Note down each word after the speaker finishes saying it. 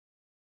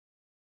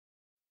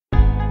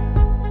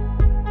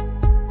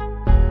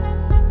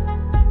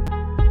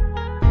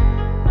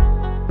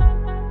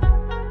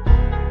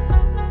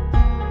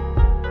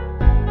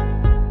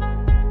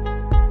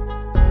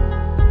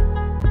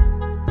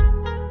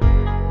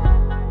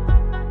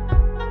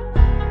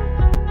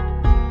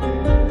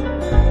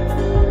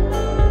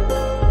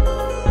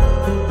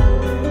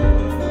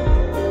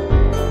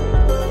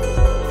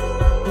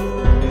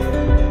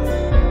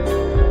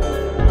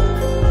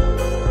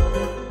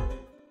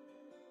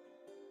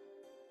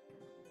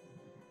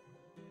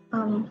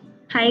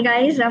Hi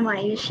guys, I'm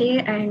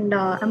Ayushi and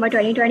I'm a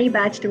 2020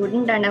 batch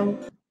student and I'm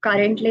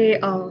currently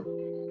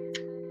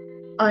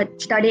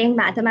studying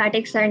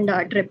mathematics and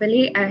Triple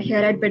E here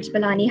at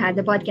Pilani,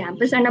 Hyderabad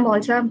campus, and I'm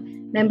also a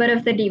member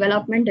of the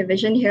development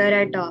division here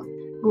at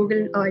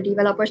Google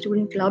Developer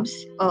Student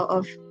Clubs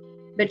of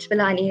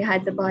Pilani,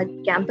 Hyderabad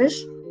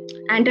campus.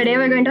 And today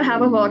we're going to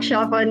have a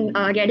workshop on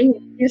getting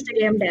introduced to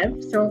game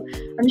dev. So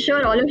I'm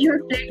sure all of you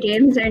have played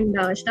games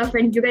and stuff,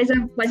 and you guys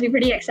must be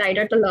pretty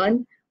excited to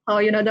learn how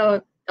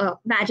the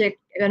magic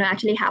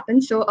actually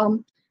happens. So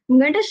I'm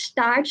going to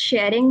start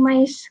sharing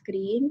my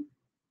screen.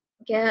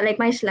 Okay, like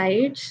my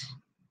slides.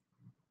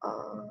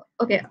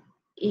 Okay,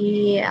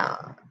 yeah,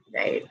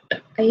 right.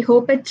 I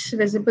hope it's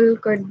visible.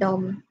 Could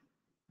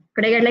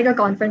I get like a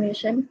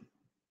confirmation?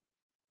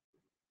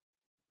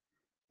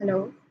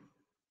 Hello.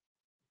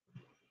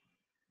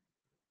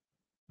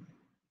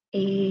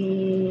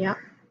 Yeah.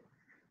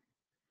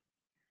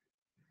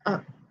 Uh,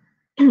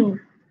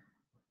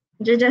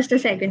 just a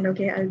second.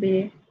 Okay, I'll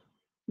be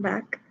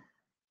back.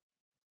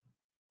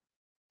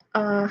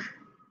 Uh,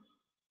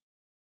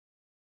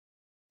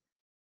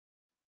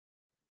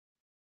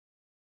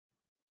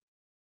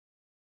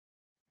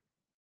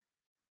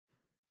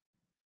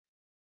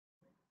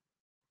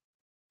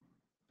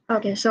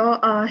 okay, so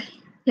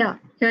yeah,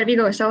 here we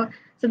go. So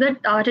the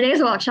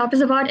today's workshop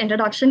is about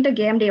introduction to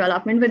game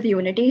development with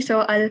Unity.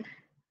 So I'll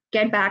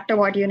get back to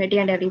what Unity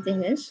and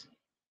everything is.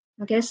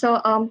 Okay,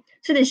 so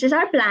this is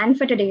our plan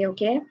for today.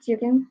 Okay, so you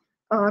can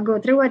go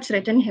through what's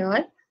written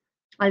here.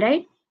 All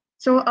right.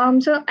 So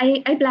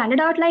I planned it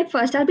out like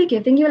first I'll be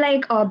giving you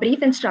like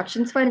brief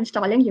instructions for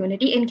installing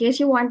Unity in case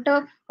you want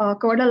to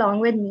code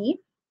along with me.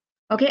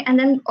 Okay, and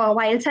then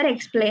whilst I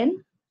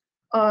explain,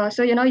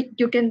 so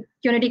you can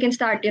Unity can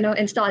start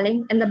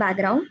installing in the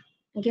background.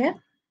 Okay,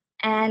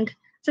 and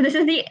so this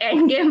is the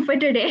end game for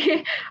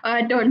today.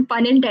 Don't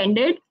pun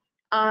intended.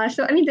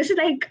 So I mean this is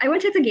like I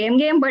won't say it's a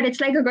game, but it's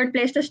like a good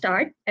place to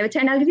start. I would say,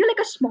 and I'll give you like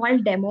a small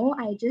demo.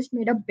 I just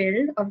made a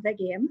build of the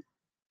game.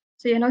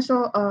 So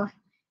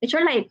it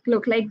should like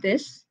look like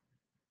this,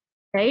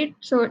 right?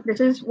 So this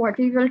is what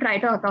we will try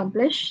to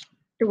accomplish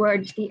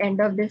towards the end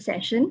of this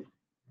session.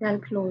 I'll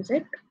close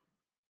it.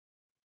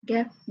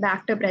 Okay,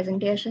 back to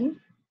presentation.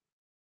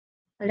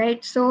 All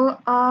right.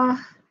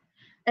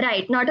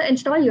 Right, now to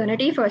install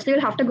Unity, firstly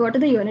you'll have to go to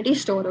the Unity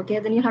store, okay?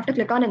 Then you'll have to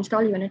click on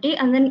install Unity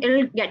and then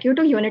it'll get you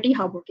to Unity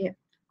Hub, okay?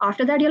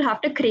 After that, you'll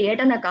have to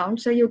create an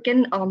account so you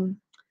can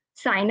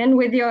sign in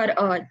with your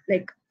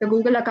like the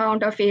Google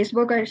account or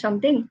Facebook or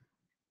something.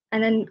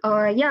 And then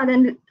yeah,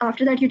 then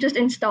after that you just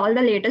install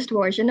the latest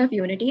version of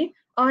Unity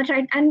or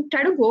try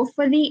to go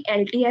for the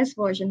LTS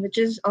version, which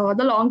is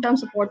the long-term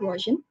support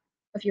version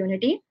of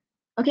Unity.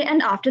 Okay,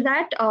 and after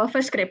that, for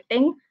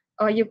scripting,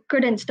 you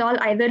could install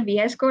either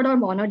VS Code or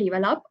Mono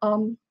Develop.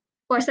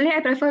 Personally,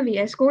 I prefer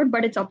VS Code,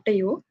 but it's up to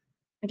you.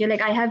 Okay,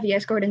 like I have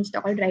VS Code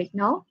installed right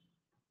now.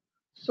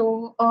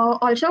 So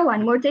also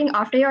one more thing,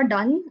 after you're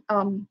done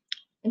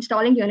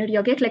installing Unity,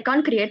 okay, click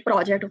on Create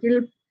Project.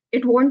 Okay,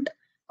 it won't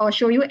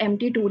show you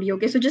empty 2D.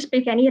 Okay, so just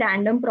pick any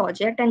random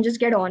project and just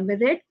get on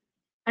with it.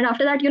 And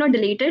after that,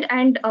 delete it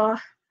and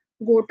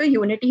go to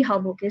Unity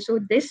Hub. Okay, so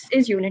this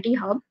is Unity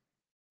Hub.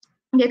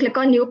 Okay, click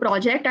on New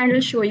Project and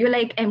it'll show you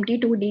like empty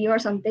 2D or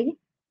something.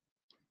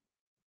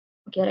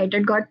 Okay, right,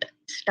 it got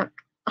stuck.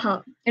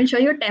 It'll show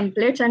you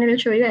templates and it'll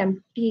show you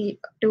empty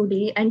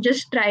 2D and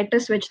just try to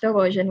switch the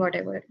version,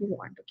 whatever you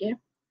want. Okay.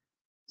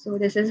 So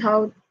this is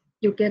how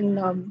you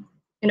can,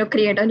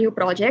 create a new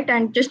project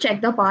and just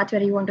check the path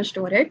where you want to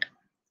store it.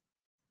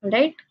 All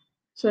right.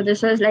 So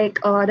this is like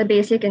the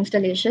basic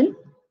installation.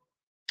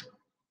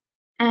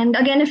 And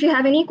again, if you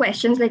have any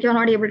questions, like you're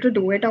not able to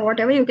do it or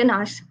whatever, you can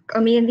ask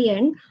me in the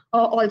end.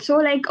 Also,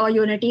 like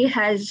Unity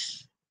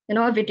has,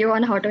 a video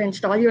on how to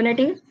install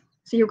Unity.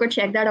 So you could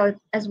check that out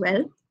as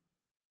well.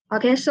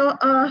 Okay, so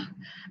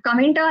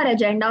coming to our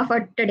agenda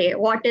for today,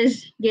 what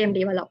is game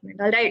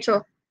development? All right,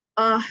 so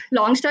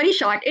long story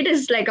short, it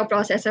is like a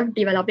process of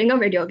developing a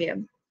video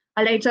game.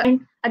 All right, so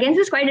again, this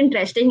is quite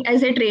interesting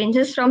as it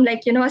ranges from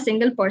like, a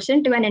single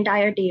person to an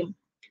entire team.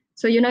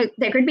 So,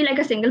 there could be like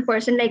a single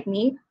person like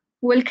me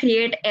who will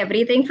create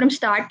everything from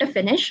start to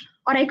finish,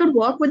 or I could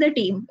work with a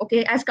team,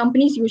 okay, as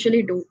companies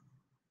usually do,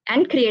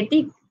 and create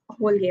the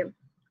whole game.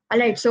 All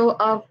right, so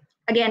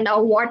again,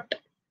 now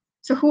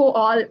who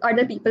all are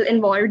the people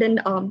involved in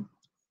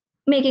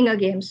making a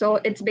game? So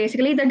it's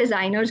basically the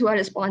designers who are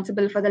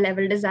responsible for the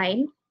level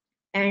design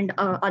and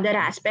other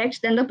aspects,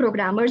 then the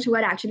programmers who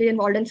are actually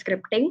involved in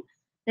scripting.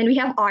 Then we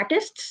have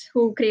artists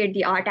who create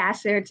the art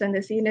assets and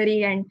the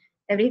scenery and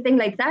everything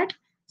like that.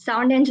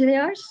 Sound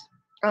engineers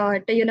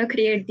to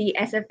create the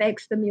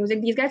SFX, the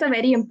music. These guys are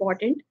very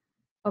important.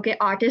 Okay,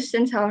 artists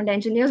and sound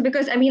engineers,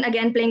 because I mean,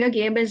 again, playing a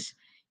game is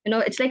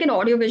it's like an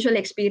audiovisual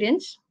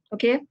experience.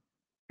 Okay,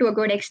 to a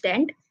good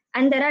extent.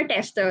 And there are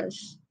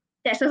testers.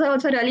 Testers are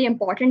also really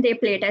important. They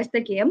play test the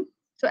game.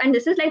 So, and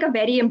this is like a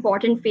very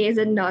important phase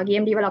in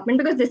game development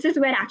because this is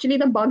where actually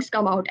the bugs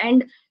come out.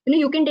 And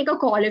you can take a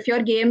call if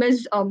your game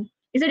is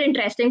it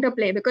interesting to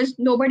play, because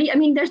nobody, I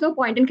mean, there's no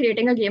point in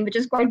creating a game which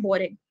is quite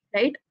boring.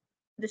 right?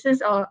 This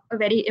is a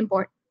very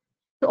important.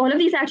 So all of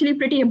these are actually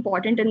pretty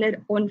important in their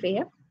own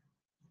way.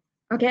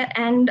 Okay,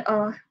 and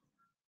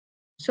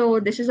so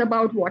this is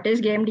about what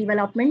is game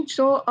development.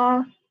 So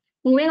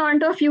moving on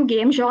to a few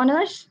game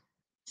genres.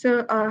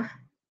 So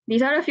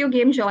these are a few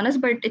game genres,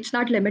 but it's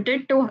not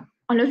limited to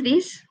all of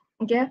these.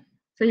 Okay,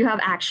 so you have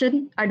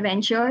action,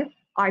 adventure,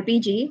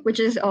 RPG, which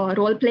is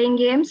role-playing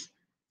games,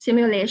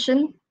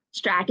 simulation,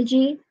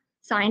 strategy,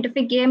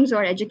 scientific games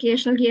or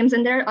educational games,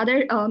 and there are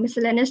other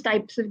miscellaneous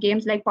types of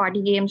games like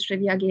party games,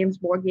 trivia games,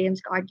 board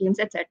games, card games,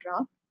 etc.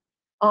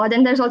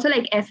 Then there's also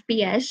like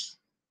FPS.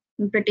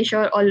 I'm pretty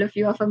sure all of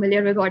you are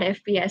familiar with what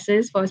FPS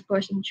is, first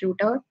person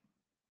shooter.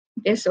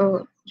 Okay,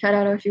 so here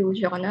are a few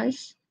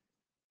genres.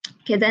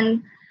 Okay,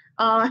 then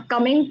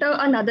coming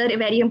to another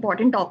very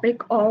important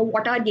topic,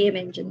 what are game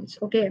engines?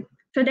 Okay,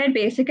 so they're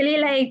basically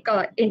like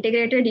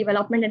integrated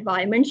development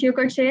environments, you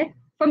could say,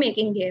 for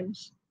making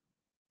games.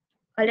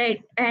 All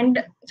right,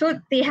 and so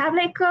they have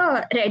like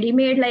a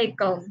ready-made like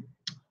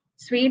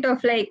suite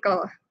of like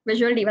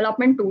visual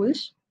development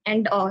tools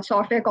and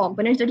software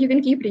components that you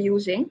can keep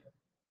reusing.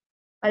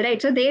 All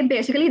right, so they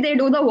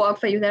do the work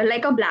for you. They're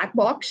like a black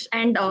box,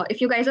 and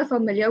if you guys are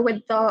familiar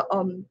with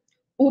the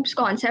OOPS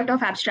concept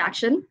of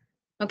abstraction,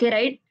 okay,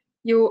 right?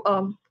 You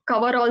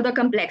cover all the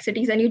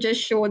complexities and you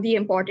just show the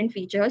important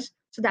features.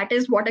 So that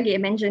is what a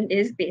game engine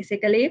is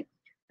basically.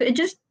 So it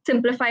just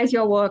simplifies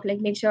your work, like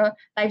makes your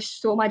life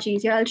so much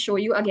easier. I'll show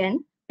you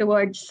again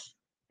towards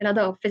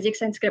the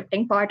physics and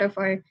scripting part of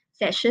our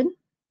session.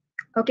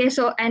 Okay,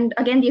 so and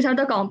again, these are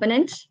the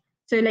components.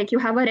 So like you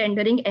have a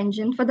rendering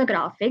engine for the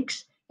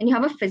graphics, and you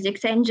have a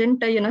physics engine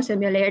to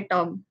simulate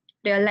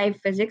real life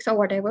physics or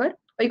whatever.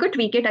 Or you could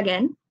tweak it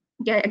again.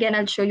 Yeah, again,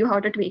 I'll show you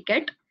how to tweak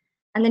it.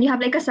 And then you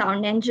have like a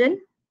sound engine.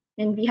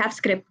 Then we have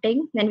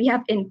scripting. Then we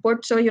have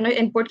input. So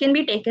input can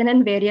be taken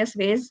in various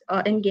ways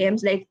in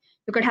games. Like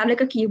you could have like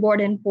a keyboard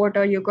input,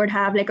 or you could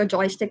have like a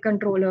joystick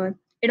controller.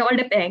 It all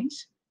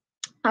depends.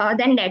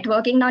 Then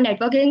networking. Now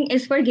networking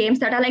is for games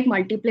that are like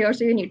multiplayer,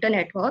 so you need to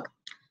network.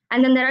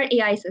 And then there are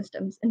AI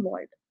systems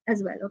involved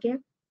as well. Okay,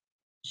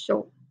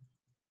 so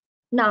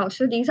now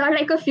so these are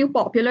like a few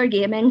popular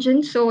game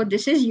engines. So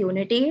this is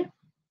Unity.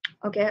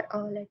 Okay,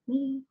 let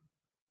me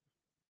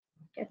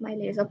get my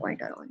laser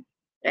pointer on.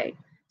 Right,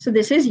 so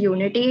this is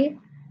Unity.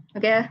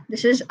 Okay,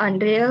 this is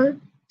Unreal,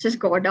 this is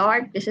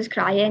Godot, this is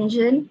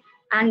CryEngine,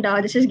 and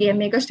this is Game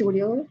Maker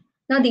Studio.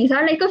 Now these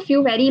are like a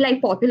few very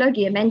like popular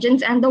game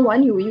engines, and the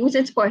one you use,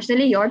 it's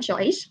personally your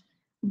choice.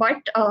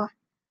 But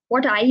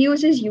what I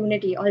use is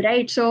Unity. All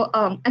right. So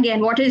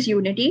again, what is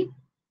Unity?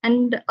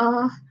 And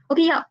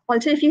okay, yeah.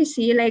 Also, if you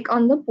see like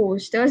on the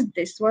posters,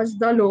 this was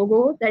the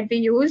logo that we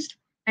used,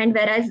 and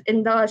whereas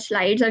in the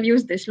slides I've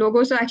used this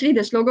logo. So actually,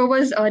 this logo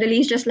was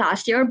released just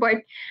last year, but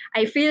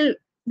I feel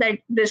that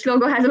this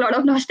logo has a lot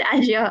of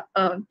nostalgia,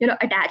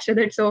 attached with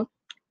it. So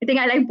I think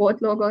I like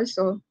both logos.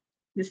 So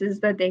this is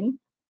the thing.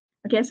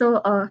 Okay,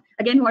 so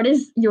again, what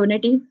is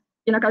Unity?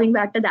 Coming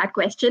back to that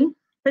question,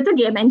 it's a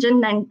game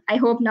engine, and I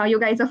hope now you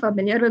guys are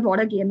familiar with what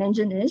a game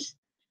engine is.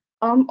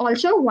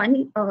 Also,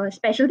 one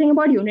special thing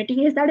about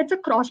Unity is that it's a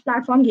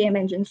cross-platform game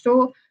engine.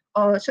 So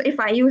if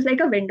I use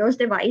like a Windows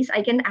device,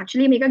 I can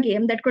actually make a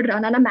game that could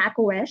run on a Mac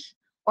OS,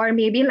 or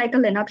maybe like a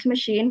Linux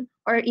machine,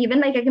 or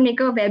even like I can make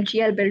a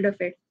WebGL build of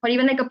it, or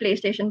even like a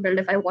PlayStation build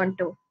if I want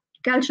to.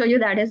 Okay, I'll show you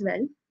that as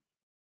well.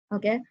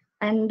 Okay,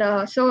 and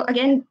so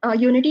again,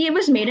 Unity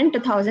was made in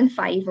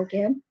 2005.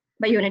 Okay,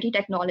 by Unity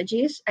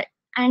Technologies,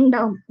 and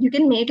you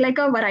can make like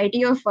a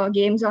variety of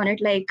games on it.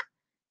 Like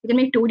you can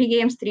make 2D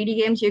games, 3D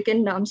games. You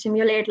can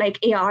simulate like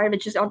AR,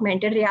 which is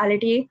augmented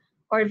reality,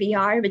 or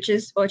VR, which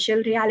is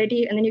virtual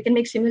reality, and then you can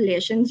make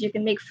simulations. You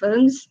can make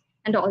films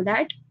and all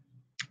that.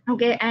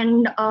 Okay,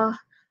 and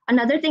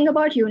another thing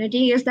about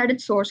Unity is that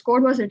its source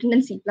code was written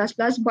in C++,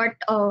 but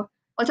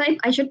also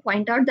I should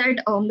point out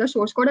that the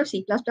source code of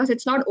C++,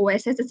 it's not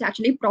OSS, it's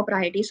actually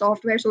proprietary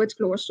software, so it's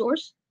closed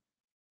source.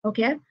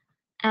 Okay,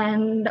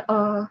 and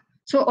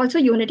so also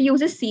Unity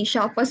uses C#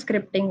 for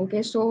scripting.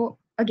 Okay, so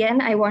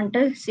again, I want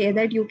to say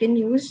that you can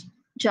use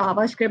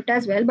JavaScript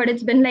as well, but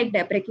it's been like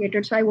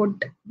deprecated, so I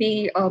would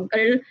be a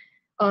little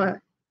uh,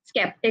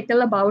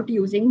 skeptical about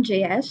using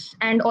JS.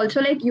 And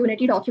also like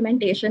Unity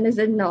documentation is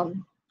in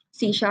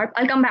C#.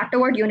 I'll come back to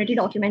what Unity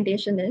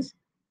documentation is.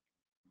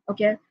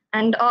 Okay,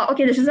 and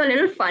okay, this is a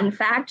little fun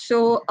fact.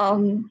 So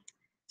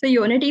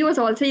Unity was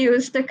also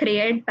used to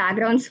create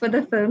backgrounds for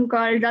the film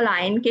called The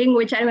Lion King,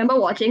 which I remember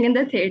watching in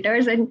the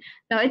theaters. And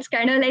now it's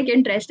kind of like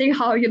interesting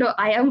how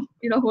I am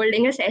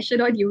holding a session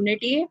on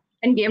Unity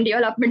and game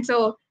development.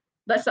 So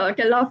the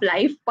circle of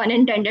life, pun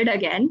intended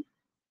again.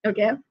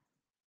 Okay,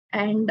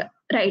 and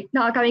right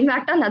now coming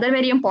back to another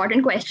very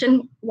important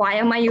question: why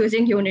am I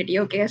using Unity?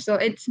 Okay, so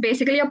it's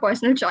basically a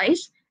personal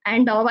choice,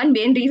 and one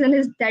main reason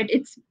is that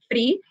it's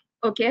free.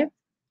 Okay,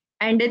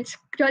 and it's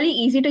really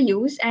easy to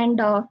use.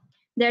 And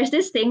there's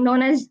this thing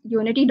known as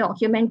Unity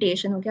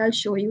documentation. Okay, I'll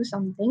show you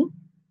something.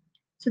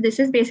 So this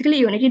is basically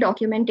Unity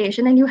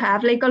documentation, and you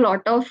have like a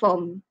lot of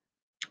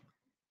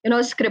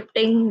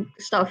scripting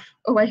stuff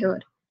over here.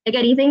 Like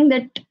anything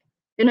that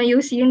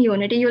you see in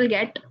Unity, you'll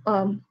get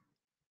a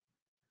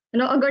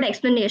good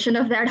explanation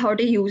of that, how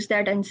to use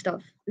that and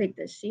stuff like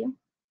this. See,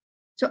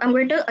 so I'm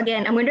going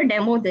to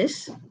demo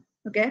this,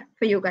 okay,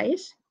 for you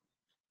guys.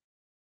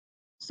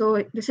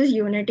 So this is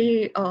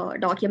Unity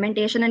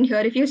documentation, and here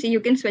if you see, you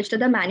can switch to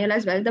the manual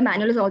as well. The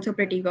manual is also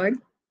pretty good,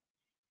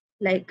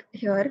 like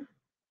here,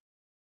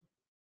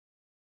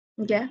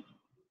 okay.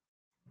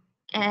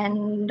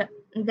 And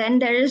then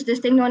there is this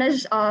thing known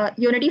as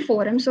Unity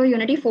Forum. So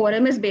Unity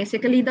Forum is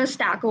basically the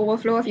Stack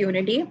Overflow of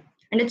Unity,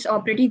 and it's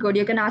pretty good.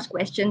 You can ask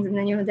questions, and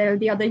then there will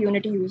be other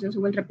Unity users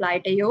who will reply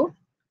to you.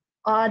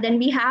 Then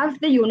we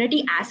have the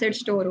Unity Asset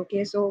Store.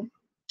 Okay, so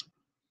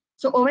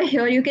over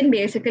here you can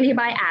basically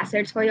buy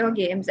assets for your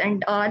games,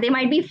 and they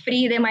might be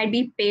free, they might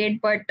be paid,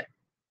 but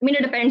I mean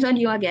it depends on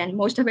you again.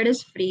 Most of it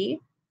is free.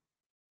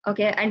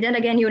 Okay, and then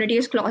again, Unity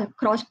is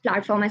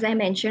cross-platform, as I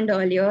mentioned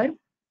earlier,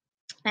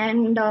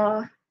 and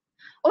oh,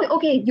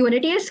 okay,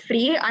 Unity is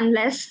free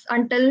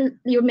until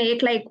you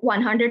make like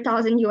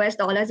 100,000 US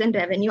dollars in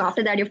revenue.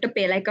 After that, you have to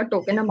pay like a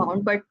token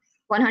amount, but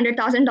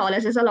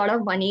 $100,000 is a lot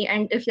of money.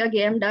 And if your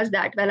game does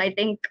that well, I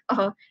think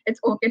it's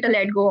okay to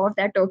let go of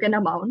that token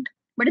amount.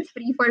 But it's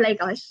free for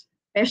like us,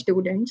 we're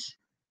students.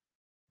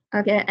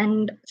 Okay,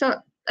 and so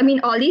I mean,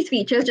 all these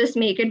features just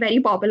make it very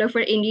popular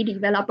for indie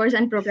developers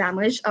and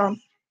programmers.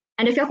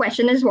 And if your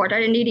question is what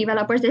are indie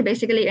developers, they're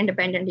basically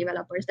independent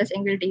developers, the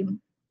single team,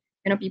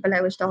 people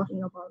I was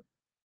talking about.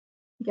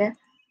 Okay,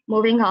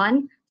 moving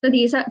on. So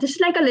this is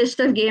like a list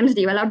of games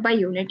developed by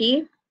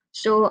Unity.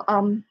 So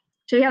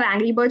we have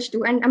Angry Birds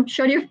 2, and I'm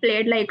sure you've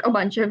played like a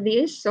bunch of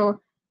these. So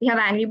we have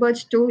Angry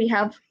Birds 2, we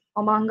have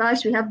Among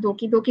Us, we have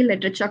Doki Doki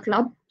Literature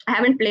Club. I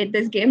haven't played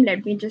this game.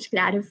 Let me just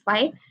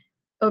clarify.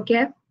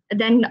 Okay.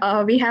 Then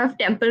we have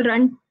Temple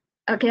Run.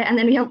 Okay, and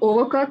then we have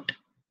Overcooked,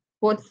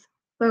 both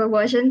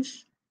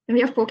versions. Then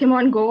we have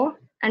Pokemon Go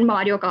and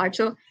Mario Kart.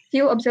 So if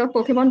you observe,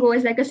 Pokemon Go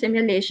is like a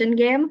simulation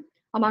game.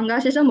 Among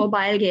Us is a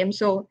mobile game.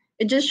 So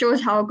it just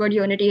shows how good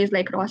Unity is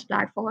like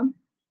cross-platform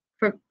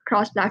for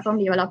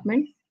cross-platform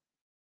development.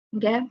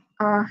 Okay.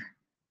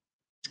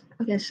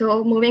 Okay,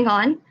 so moving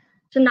on.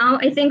 So now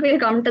I think we'll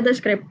come to the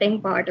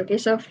scripting part. Okay,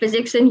 so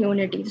physics in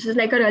Unity. This is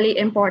like a really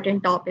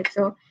important topic.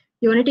 So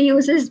Unity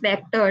uses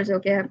vectors,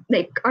 okay,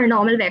 like our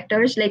normal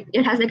vectors. Like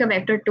it has like a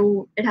vector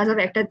 2, it has a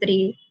vector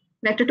 3.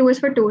 Vector 2 is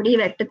for 2D,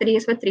 vector 3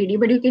 is for 3D,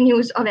 but you can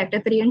use a vector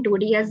 3 in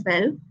 2D as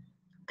well.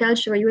 Okay, I'll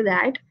show you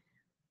that.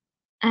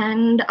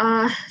 And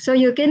so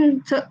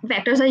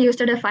vectors are used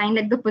to define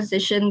like the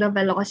position, the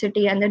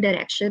velocity, and the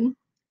direction.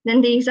 Then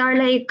these are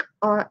like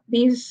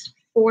these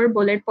 4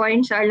 bullet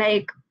points are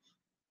like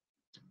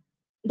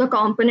the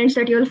components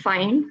that you'll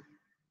find,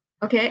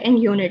 okay, in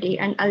Unity,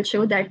 and I'll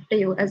show that to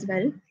you as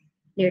well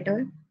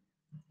later.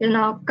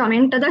 Now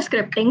coming to the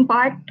scripting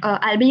part,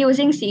 I'll be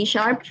using C#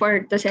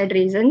 for the said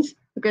reasons,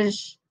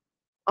 because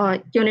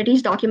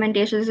Unity's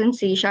documentation is in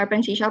C#,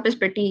 and C# is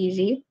pretty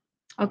easy,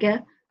 okay.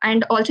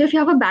 And also if you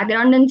have a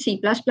background in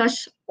C++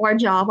 or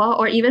Java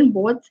or even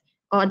both,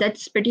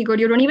 that's pretty good.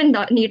 You don't even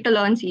need to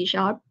learn C#,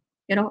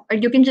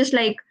 you can just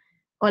like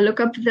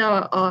look up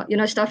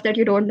the stuff that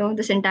you don't know,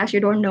 the syntax you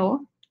don't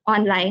know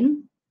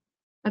online.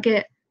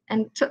 Okay,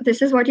 and so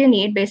this is what you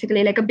need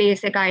basically, like a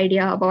basic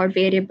idea about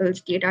variables,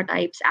 data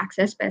types,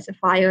 access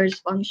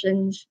specifiers,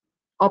 functions,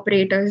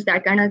 operators,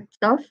 that kind of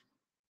stuff.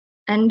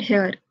 And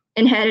here,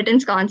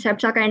 inheritance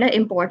concepts are kind of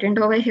important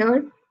over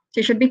here. So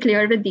you should be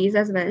clear with these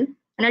as well.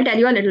 And I'll tell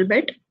you a little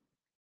bit,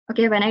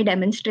 okay, when I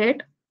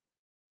demonstrate.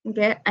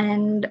 Okay,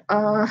 and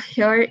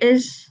here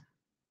is,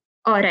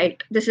 all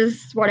right, this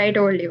is what I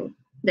told you,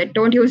 that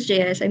don't use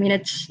JS. I mean,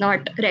 it's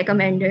not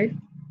recommended.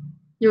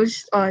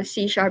 Use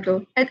C#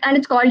 though, and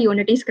it's called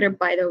Unity Script,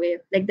 by the way.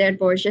 Like their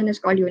version is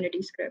called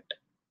Unity Script.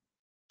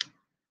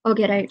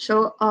 Okay, right.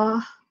 So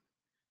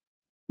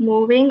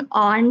moving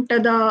on to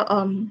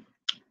the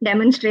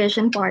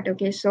demonstration part.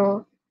 Okay,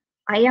 so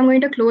I am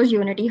going to close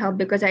Unity Hub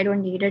because I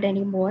don't need it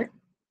anymore.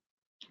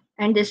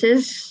 And this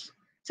is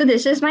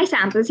my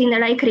sample scene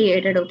that I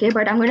created. Okay,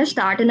 but I'm going to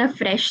start in a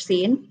fresh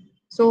scene.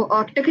 So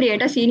to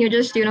create a scene, you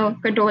just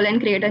control and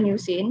create a new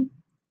scene.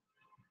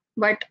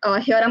 But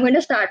here I'm going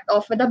to start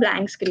off with a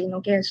blank screen.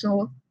 Okay,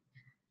 so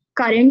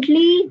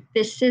currently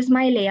this is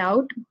my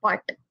layout, but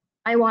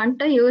I want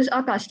to use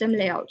a custom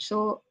layout.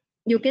 So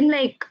you can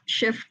like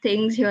shift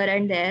things here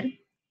and there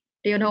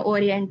to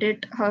orient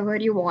it however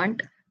you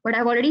want. But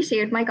I've already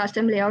saved my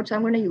custom layout, so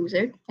I'm going to use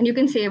it. And you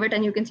can save it,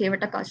 and you can save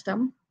it a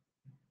custom.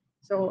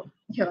 So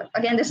here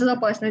again, this is a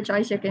personal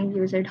choice. You can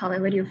use it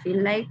however you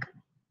feel like.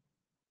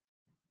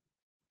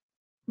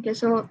 Okay,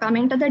 so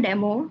coming to the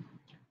demo.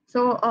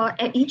 So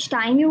each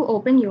time you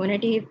open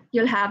Unity,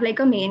 you'll have like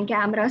a main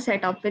camera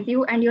set up with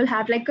you, and you'll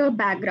have like a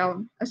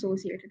background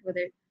associated with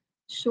it.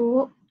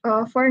 So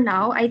for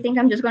now, I think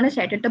I'm just going to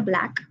set it to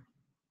black.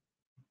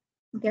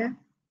 Okay.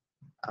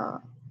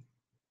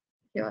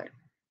 Here.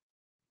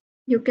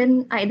 You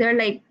can either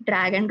like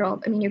drag and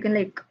drop. I mean, you can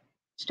like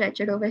stretch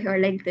it over here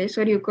like this,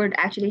 or you could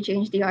actually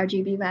change the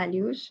RGB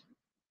values.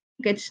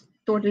 It's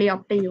totally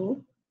up to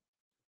you.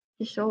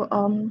 So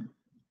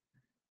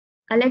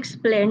I'll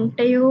explain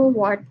to you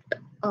what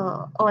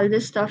all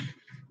this stuff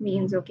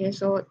means. Okay,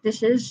 so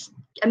this is,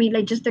 I mean,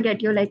 like just to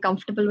get you like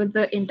comfortable with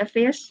the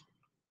interface.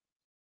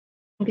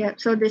 Okay,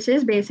 so this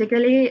is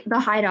basically the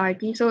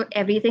hierarchy. So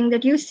everything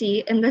that you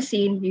see in the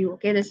scene view,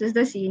 okay, this is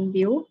the scene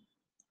view.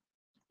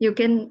 You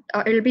can,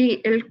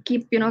 it'll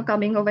keep,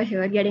 coming over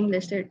here, getting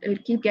listed.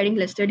 It'll keep getting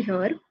listed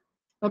here.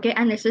 Okay,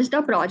 and this is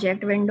the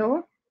project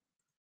window.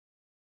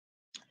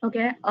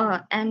 Okay,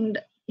 and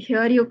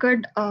here you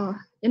could,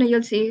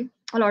 you'll see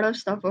a lot of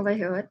stuff over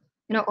here.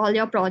 All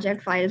your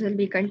project files will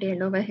be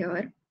contained over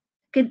here.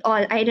 Okay,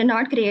 I did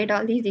not create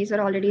all these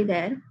are already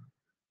there.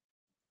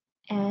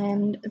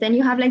 And then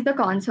you have like the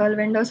console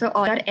window, so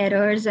all your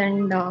errors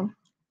and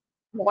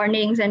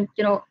warnings and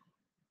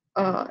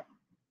uh,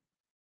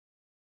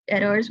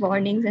 errors,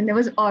 warnings, and there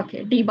was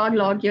okay debug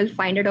log. You'll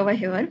find it over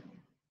here.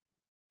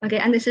 Okay,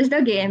 and this is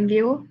the game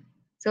view.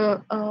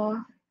 So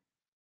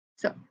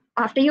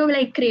after you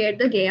like create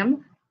the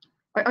game,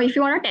 or if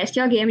you want to test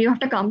your game, you have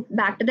to come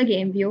back to the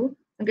game view.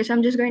 Okay, so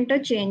I'm just going to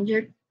change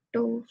it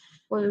to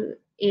full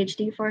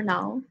HD for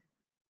now.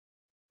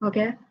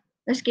 Okay,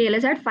 the scale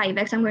is at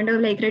 5x. I'm going to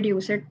like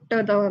reduce it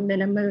to the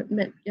minimal,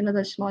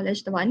 the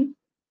smallest one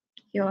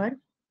here.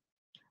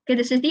 Okay,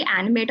 this is the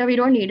animator. We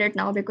don't need it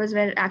now because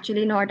we're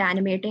actually not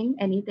animating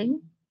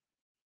anything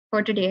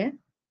for today.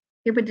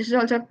 Okay, but this is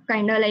also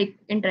kind of like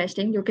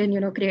interesting. You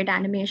can, create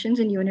animations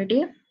in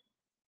Unity.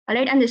 All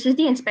right, and this is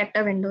the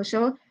inspector window.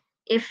 So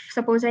if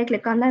suppose I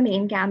click on the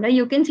main camera,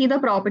 you can see the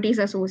properties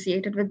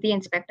associated with the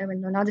inspector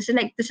window. Now this is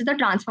the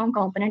transform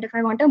component. If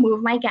I want to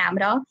move my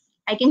camera,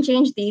 I can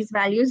change these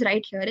values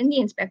right here in the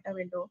inspector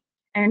window.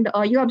 And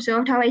you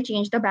observed how I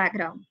changed the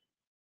background.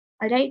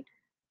 All right,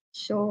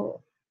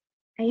 so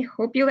I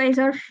hope you guys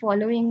are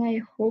following.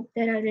 I hope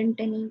there aren't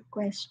any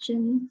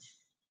questions.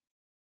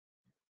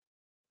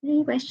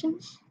 Any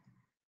questions?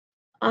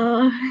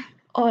 Uh,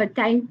 oh,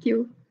 thank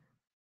you.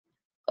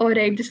 All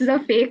right, this is a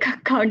fake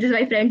account. This is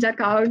my friend's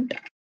account.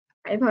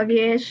 Hi,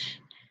 Bhavyesh.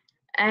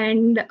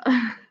 And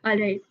all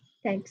right,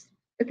 thanks.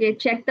 Okay,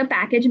 check the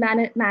package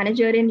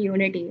manager in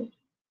Unity.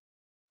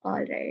 All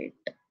right.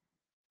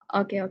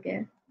 Okay,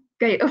 okay.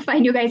 Okay,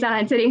 fine. You guys are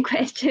answering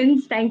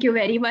questions. Thank you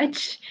very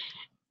much.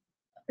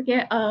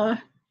 Okay,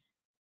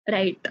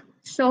 right.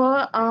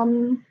 So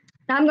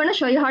now I'm gonna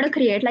show you how to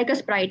create like a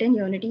sprite in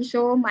Unity.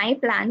 So my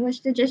plan was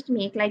to just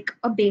make like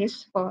a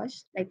base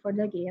first, like for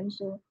the game.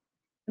 So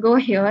go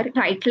here,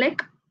 right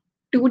click,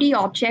 2D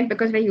object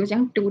because we're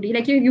using 2D.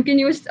 Like you can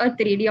use a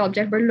 3D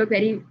object, but look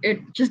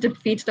it just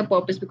defeats the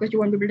purpose because you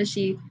won't be able to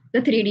see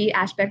the 3D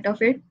aspect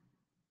of it.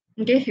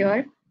 Okay,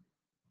 here.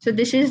 So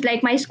this is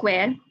like my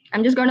square.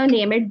 I'm just gonna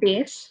name it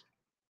base.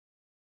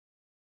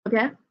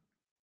 Okay.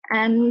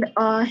 And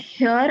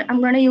here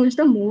I'm gonna use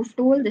the move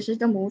tool. This is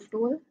the move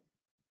tool.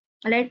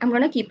 All right, I'm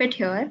gonna keep it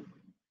here.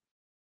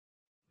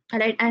 All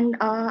right, and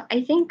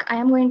I think I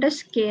am going to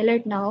scale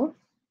it now.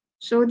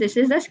 So this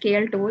is the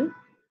scale tool.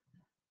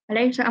 All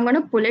right, so I'm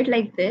gonna pull it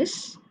like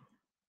this.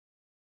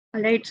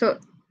 All right, so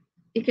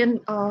you can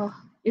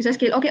use a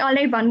scale. Okay, all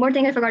right, one more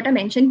thing I forgot to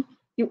mention.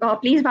 You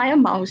please buy a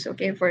mouse,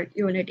 okay, for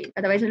Unity.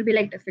 Otherwise it'll be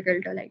like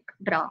difficult to like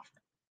draft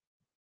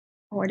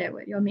or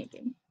whatever you're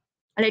making.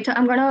 All right, so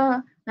I'm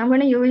gonna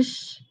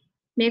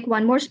make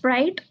one more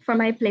sprite for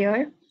my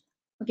player.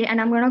 Okay,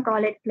 and I'm gonna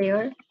call it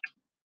player.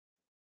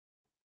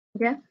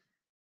 Okay.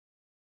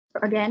 So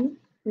again,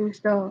 use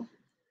the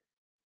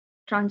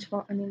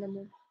transform, I mean the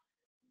move,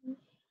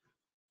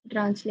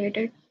 translate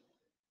it.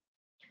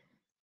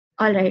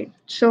 All right.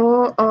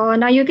 So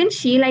now you can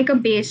see like a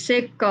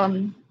basic,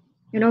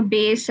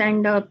 base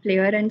and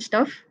player and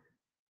stuff.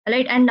 All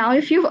right. And now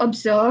if you've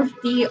observed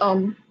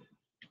the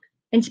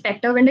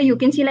inspector window, you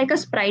can see like a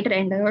sprite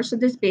renderer. So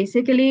this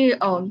basically,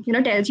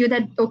 tells you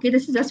that, okay,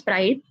 this is a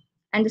sprite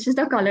and this is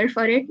the color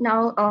for it.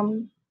 Now,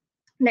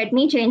 let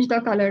me change the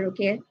color.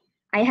 Okay.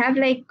 I have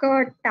like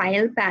a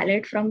tile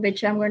palette from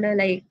which I'm going to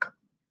like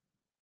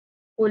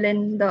pull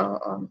in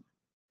the,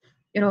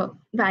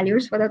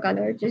 values for the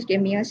color. Just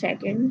give me a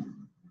second.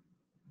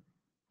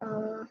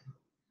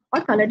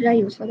 What color did I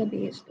use for the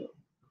base though?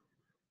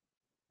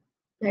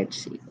 Let's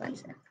see, one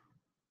sec.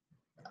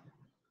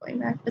 Going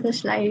back to the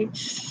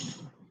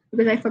slides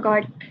because I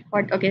forgot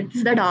what. Okay, this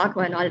is the dark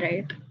one. All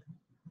right.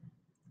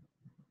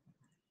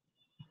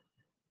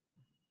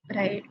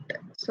 Right.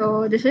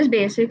 So this is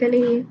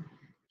basically,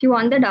 if you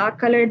want the dark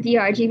color, the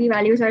RGB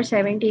values are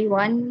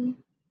 71,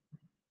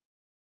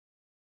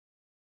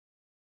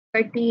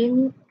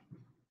 13,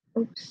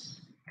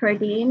 oops,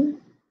 13,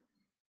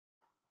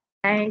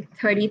 and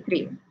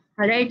 33.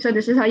 All right. So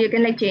this is how you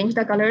can like change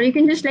the color. You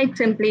can just like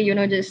simply,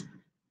 just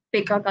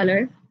pick a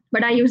color.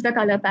 But I use the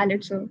color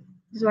palette, so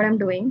this is what I'm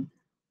doing.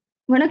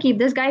 I'm gonna keep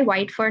this guy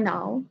white for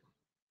now.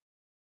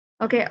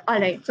 Okay. All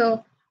right.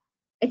 So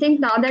I think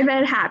now that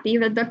we're happy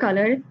with the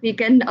color, we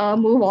can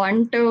move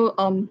on to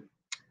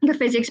the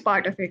physics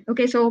part of it.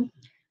 Okay, so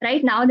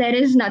right now there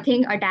is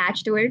nothing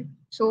attached to it.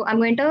 So I'm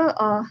going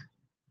to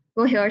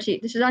go here. See,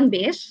 this is on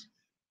base.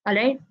 All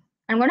right.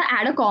 I'm going to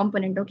add a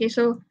component. Okay,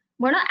 so I'm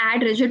going to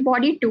add rigid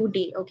body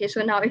 2D. Okay,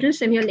 so now it will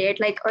simulate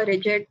like a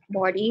rigid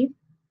body.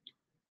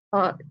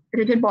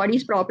 rigid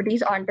body's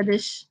properties onto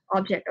this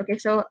object. Okay,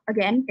 so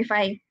again, if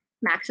I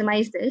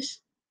maximize this,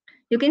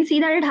 you can see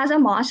that it has a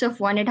mass of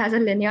 1, it has a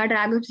linear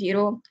drag of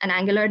 0, an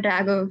angular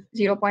drag of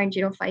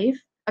 0.05,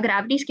 a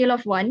gravity scale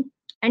of 1,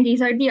 and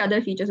these are the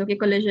other features, okay,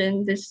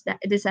 collision, this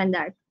and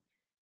that.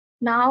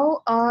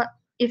 Now,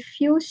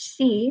 if you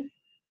see,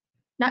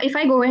 now if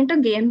I go into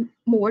game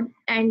mode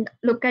and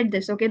look at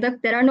this, okay,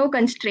 there are no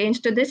constraints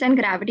to this and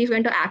gravity is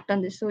going to act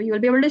on this. So you'll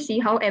be able to see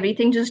how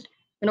everything just,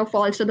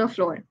 falls to the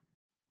floor,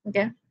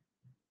 okay?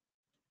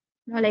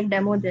 Now like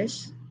demo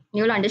this,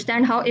 you'll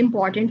understand how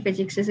important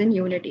physics is in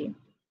Unity.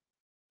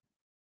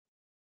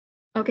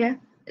 Okay,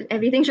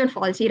 everything should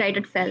fall. See, right,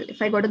 it fell.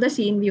 If I go to the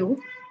scene view,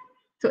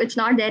 so it's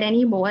not there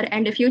anymore.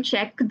 And if you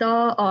check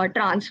the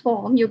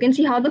transform, you can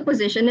see how the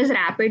position is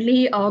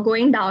rapidly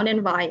going down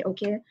in Y.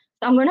 Okay,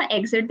 so I'm going to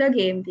exit the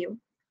game view.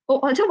 Oh,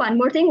 also one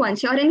more thing,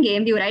 once you're in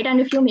game view, right, and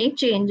if you make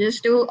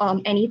changes to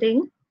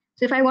anything,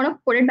 so if I want to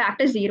put it back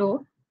to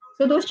 0,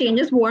 so those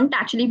changes won't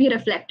actually be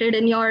reflected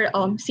in your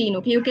scene.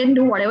 Okay, you can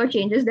do whatever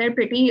changes. They're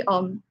pretty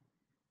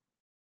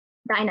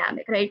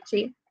dynamic, right?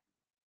 See,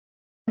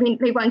 I mean,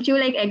 like once you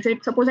like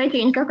exit, suppose I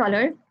change the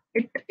color,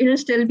 it'll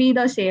still be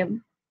the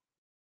same.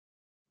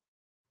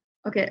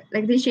 Okay,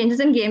 like these changes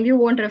in game view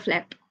won't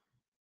reflect.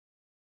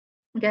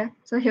 Okay,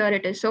 so here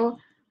it is. So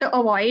to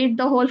avoid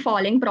the whole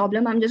falling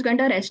problem, I'm just going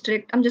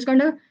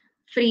to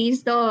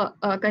freeze the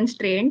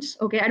constraints.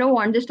 Okay, I don't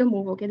want this to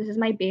move. Okay, this is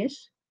my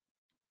base.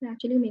 I'll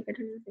actually make it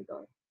a little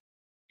bigger.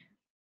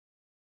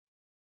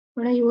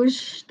 I'm gonna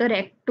use the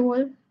rect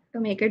tool to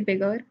make it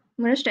bigger.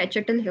 I'm gonna stretch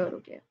it till here.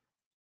 Okay,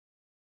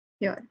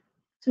 here.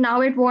 So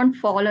now it won't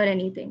fall or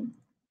anything.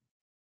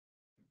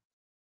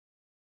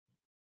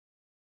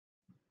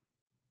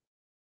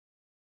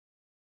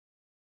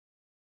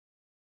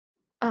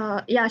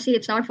 Yeah, see,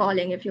 it's not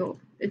falling if you,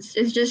 it's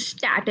just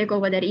static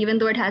over there, even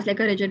though it has like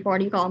a rigid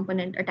body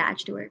component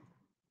attached to it.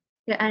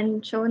 Yeah,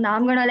 and so now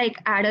I'm gonna like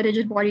add a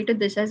rigid body to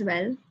this as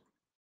well.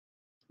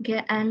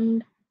 Okay,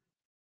 and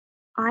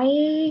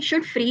I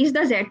should freeze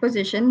the Z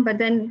position, but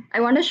then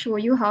I want to show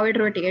you how it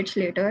rotates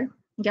later.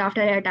 Okay,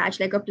 after I attach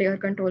like a player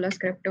controller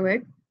script to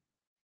it.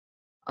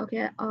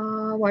 Okay,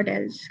 what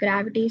else?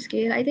 Gravity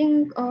scale. I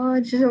think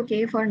this is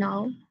okay for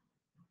now.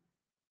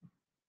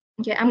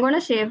 Okay, I'm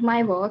gonna save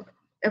my work.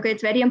 Okay,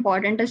 it's very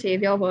important to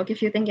save your work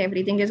if you think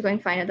everything is going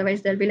fine.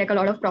 Otherwise, there'll be like a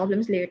lot of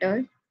problems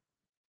later.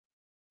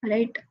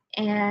 Right,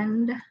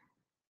 and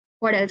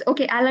what else?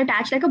 Okay, I'll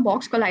attach like a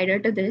box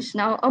collider to this.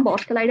 Now, a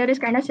box collider is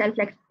kind of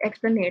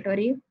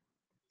self-explanatory.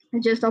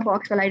 It's just a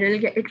box collider.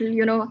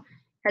 It'll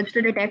helps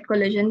to detect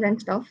collisions and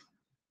stuff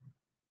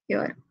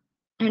here.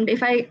 And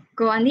if I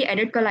go on the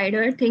edit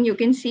collider thing, you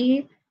can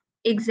see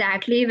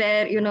exactly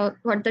where,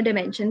 what the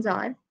dimensions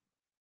are.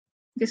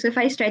 Okay, so if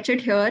I stretch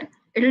it here,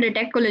 it'll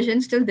detect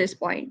collisions till this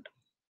point.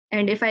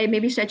 And if I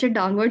maybe stretch it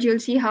downwards, you'll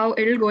see how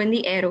it'll go in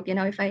the air. Okay,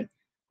 now if I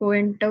go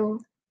into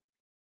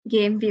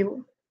game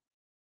view,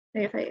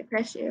 if I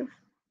press save,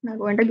 now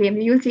go into game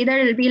view, you'll see that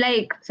it'll be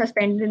like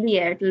suspended in the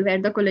air till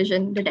where the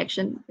collision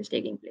detection is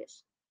taking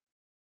place.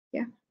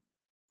 Yeah.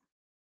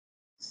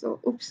 So,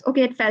 oops.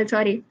 Okay, it fell.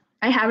 Sorry,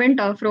 I haven't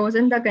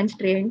frozen the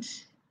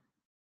constraints.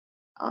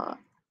 Uh,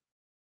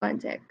 One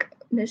sec,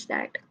 missed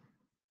that.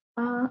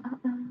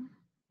 I'm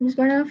just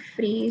gonna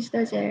freeze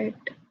the Z.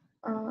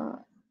 Uh,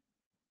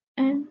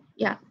 and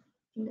yeah,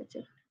 I think that's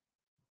it.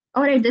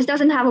 All right, this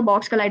doesn't have a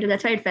box collider.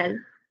 That's why it fell.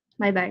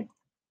 My bad.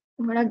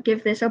 I'm gonna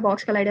give this a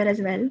box collider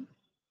as well.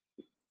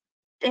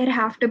 There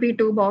have to be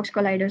 2 box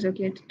colliders,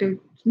 okay,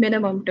 to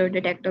minimum to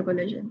detect a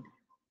collision.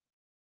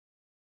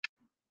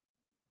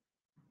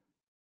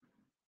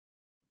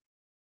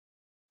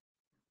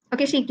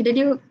 Okay, see,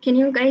 can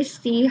you guys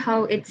see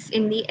how it's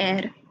in the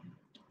air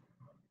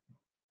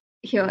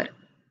here?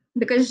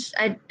 Because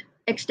I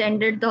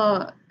extended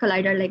the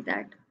collider like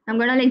that. I'm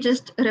gonna like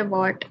just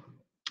revert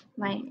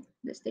my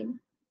this thing.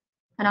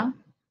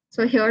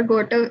 So here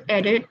go to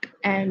edit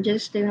and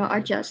just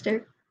adjust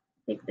it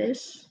like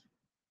this.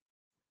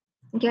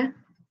 Okay.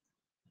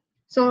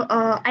 So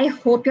I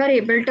hope you're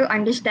able to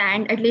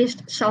understand at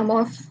least some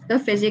of the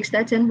physics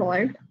that's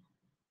involved.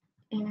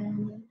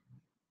 And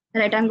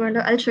right,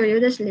 I'll show you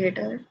this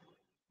later.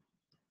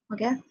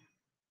 Okay.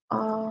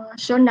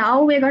 So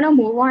now we're gonna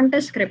move on to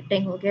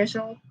scripting. Okay.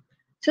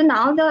 So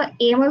now the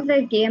aim of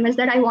the game is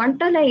that I want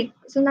to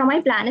so now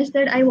my plan is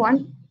that I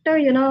want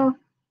to,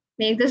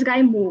 make this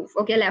guy move.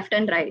 Okay, left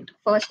and right.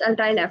 First I'll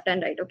try left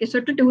and right. Okay,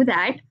 so to do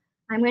that,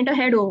 I'm going to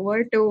head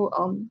over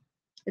to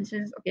this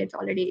is okay, it's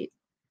already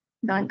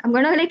done. I'm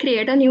gonna like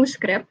create a new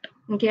script.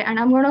 Okay, and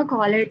I'm gonna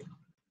call it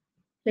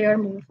player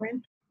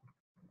movement.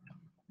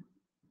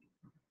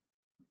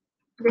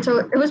 Okay, so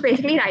it was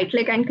basically right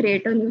click and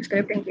create a new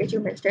script in case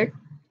you missed it.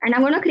 And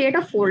I'm gonna create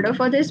a folder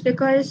for this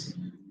because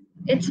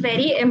it's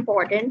very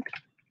important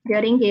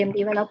during game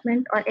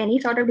development or any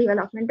sort of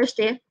development to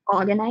stay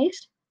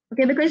organized.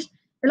 Okay, because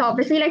you'll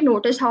obviously like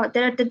notice how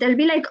there'll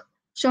be like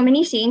so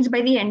many scenes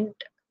by the end,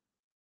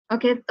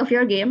 okay, of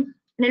your game,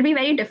 and it'll be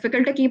very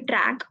difficult to keep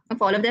track of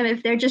all of them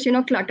if they're just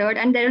cluttered,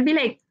 and there'll be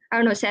like I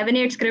don't know 7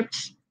 8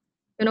 scripts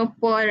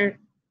per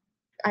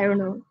I don't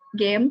know,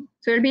 game.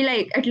 So it'll be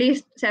like at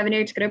least 7,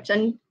 8 scripts,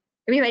 and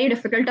it'll be very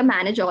difficult to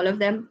manage all of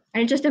them.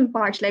 And it just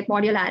imparts like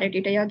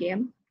modularity to your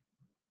game.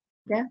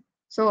 Okay.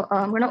 So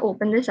I'm gonna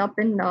open this up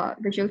in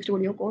Visual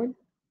Studio Code.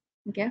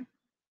 Okay.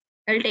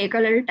 It'll take a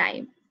little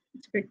time.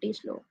 It's pretty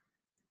slow.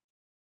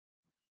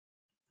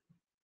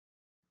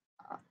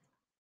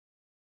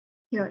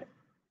 Here.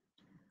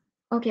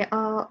 Okay.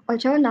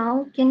 Also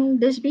now, can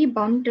this be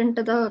bumped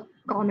into the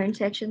comment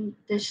section?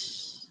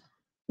 This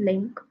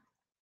link.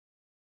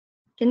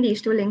 Can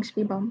these two links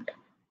be bumped?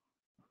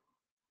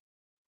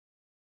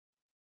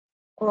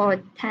 Oh,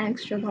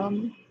 thanks,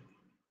 Shubham.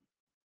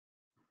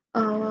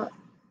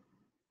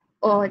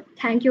 Oh,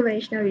 thank you,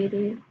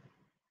 Vaishnavi.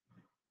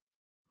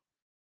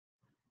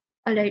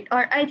 All right.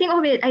 Or I think,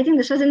 oh wait, I think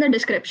this was in the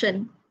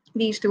description.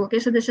 These two. Okay,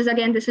 so this is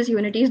again, this is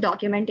Unity's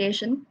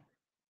documentation.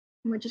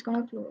 We're just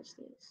gonna close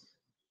this.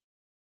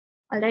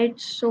 All right.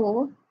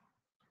 So,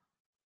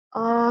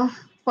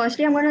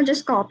 firstly, I'm gonna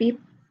just copy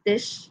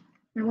this.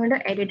 I'm going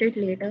to edit it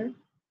later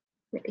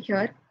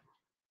here.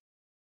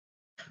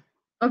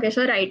 Okay,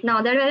 so right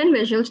now that we're in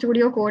Visual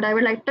Studio Code, I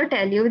would like to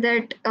tell you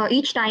that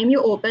each time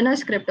you open a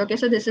script, okay,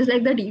 so this is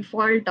like the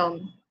default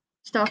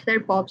stuff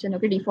that pops in,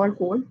 okay, default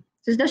code.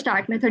 This is the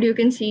start method. You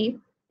can see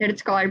that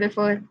it's called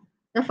before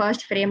the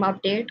first frame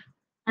update.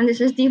 And this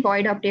is the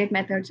void update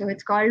method. So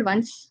it's called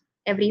once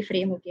every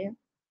frame, okay.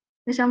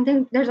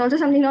 There's also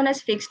something known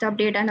as fixed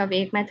update and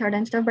awake method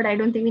and stuff, but I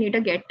don't think we need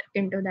to get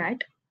into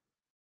that.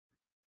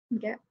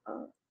 Okay.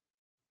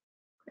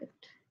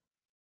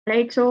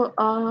 Right, so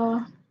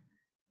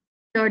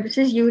this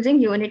is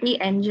using Unity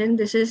engine.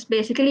 This is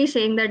basically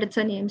saying that it's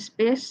a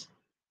namespace.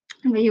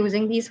 We're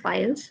using these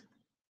files.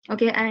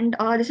 Okay, and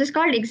this is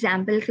called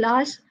example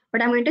class,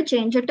 but I'm going to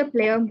change it to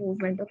player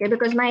movement, okay,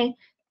 because my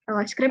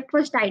script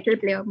was titled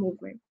player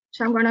movement.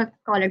 So I'm going to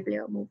call it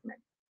player movement.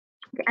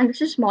 Okay, and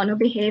this is mono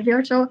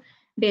behavior. So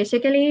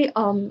basically,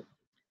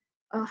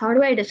 how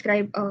do I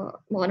describe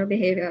mono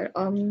behavior?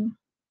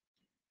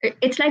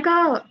 It's like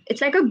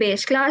a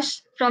base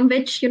class from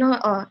which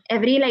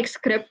every like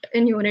script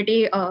in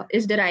Unity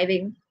is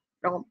deriving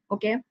from.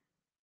 Okay.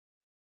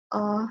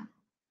 Uh,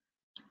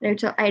 right.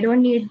 So I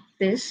don't need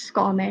this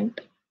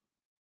comment.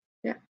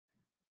 Yeah.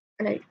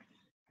 Right.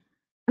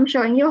 I'm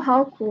showing you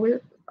how cool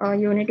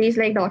Unity's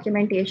like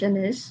documentation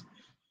is.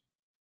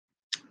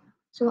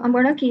 So I'm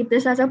gonna keep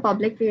this as a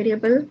public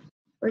variable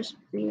for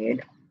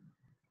speed.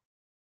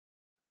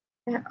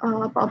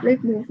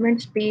 Public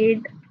movement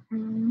speed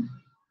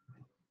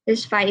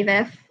is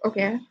 5f.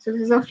 Okay. So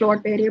this is a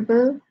float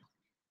variable.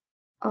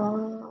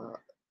 Uh,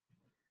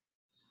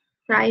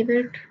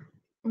 private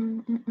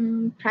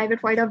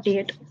private void of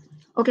date.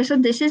 Okay, so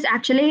this is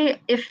actually,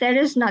 if there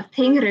is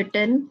nothing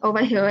written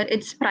over here,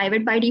 it's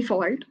private by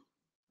default.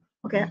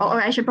 Okay,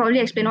 or I should probably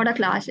explain what a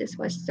class is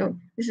first. So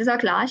this is a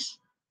class.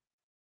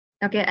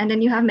 Okay, and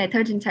then you have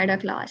methods inside a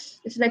class.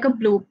 This is like a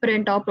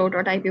blueprint or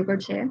prototype, you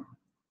could say.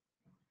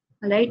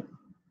 All right,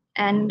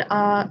 and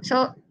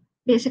so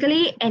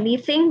basically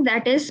anything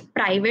that is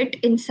private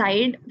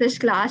inside this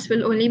class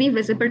will only be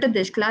visible to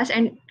this class,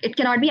 and it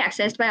cannot be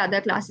accessed by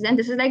other classes. And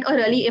this is like a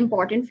really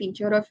important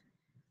feature of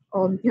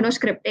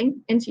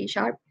scripting in C#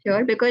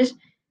 here, because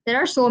there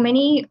are so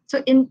many.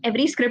 So in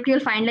every script,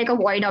 you'll find like a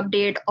void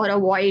update or a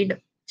void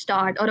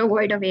start or a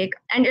void awake,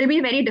 and it'll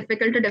be very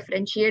difficult to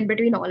differentiate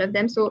between all of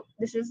them. So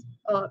this is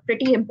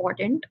pretty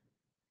important.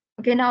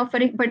 Okay, now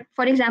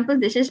for example,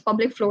 this is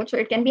public float, so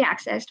it can be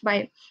accessed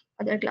by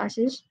other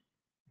classes.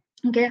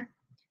 Okay,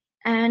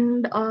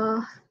 and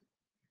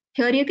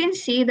here you can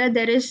see that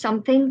there is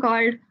something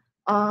called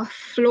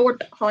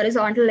float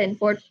horizontal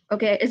input,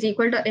 okay, is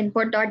equal to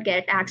input dot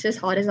get access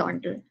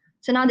horizontal.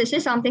 So now this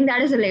is something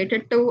that is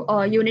related to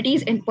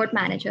Unity's input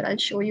manager. I'll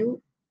show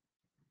you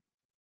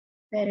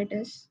where it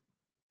is.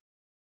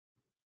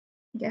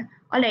 Okay,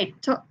 all right.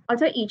 So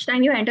also each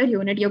time you enter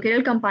Unity, okay,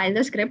 it'll compile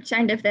the scripts,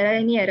 and if there are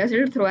any errors,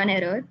 it'll throw an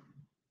error.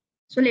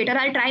 So later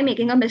I'll try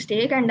making a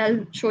mistake and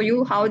I'll show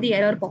you how the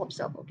error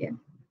pops up. Okay,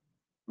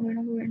 I'm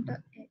gonna go into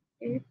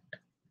edit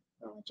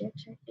project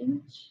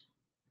settings.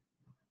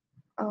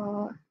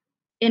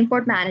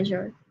 Input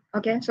manager.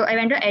 Okay, so I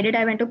went to edit,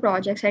 I went to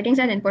project settings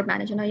and input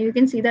manager. Now you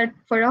can see that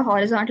for a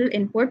horizontal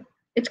input,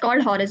 it's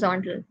called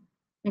horizontal.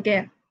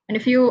 Okay, and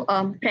if you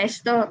press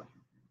the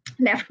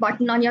left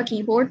button on your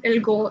keyboard,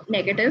 it'll go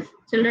negative,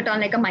 so it'll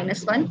return like a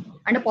 -1,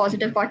 and a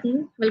positive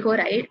button will go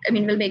right. I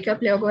mean, will make your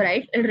player go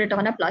right. It'll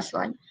return a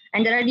 +1,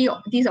 and there are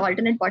these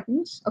alternate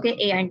buttons. Okay,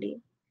 A and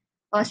D.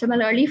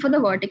 Similarly, for the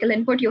vertical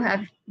input, you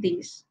have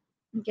these.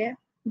 Okay,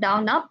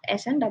 down, up,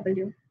 S and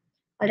W.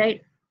 All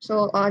right.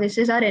 So this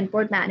is our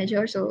input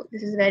manager. So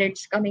this is where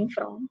it's coming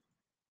from.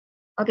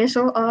 Okay,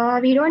 so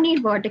we don't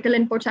need vertical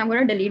input, so I'm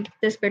going to delete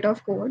this bit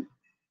of code.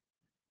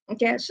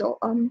 Okay, so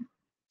I'm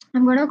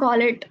going to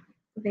call it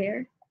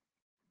where.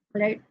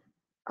 All right.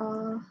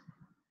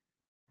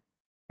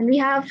 And we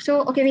have,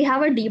 so okay, we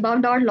have a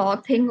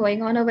debug.log thing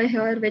going on over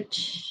here,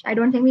 which I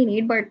don't think we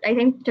need, but I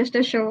think just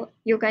to show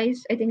you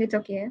guys, I think it's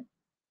okay.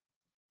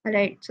 All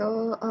right,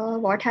 so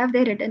what have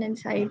they written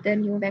inside the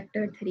new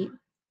vector 3?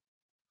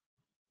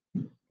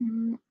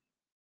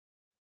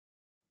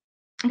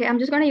 Okay, I'm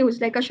just gonna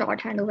use like a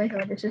shorthand over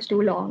here. This is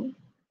too long.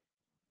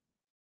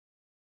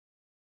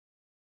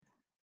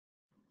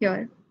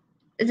 Here,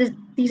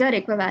 these are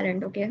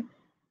equivalent. Okay,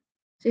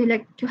 so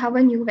you have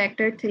a new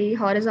vector 3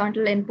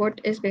 horizontal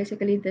input is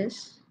basically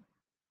this.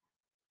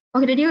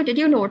 Okay, did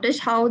you notice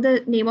how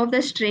the name of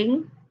the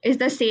string is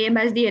the same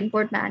as the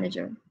input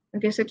manager?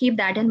 Okay, so keep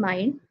that in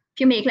mind. If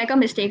you make like a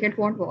mistake, it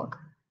won't work.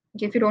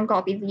 Okay, if you don't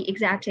copy the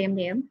exact same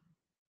name.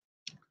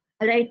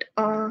 All right.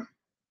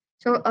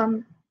 So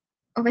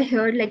over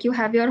here, like you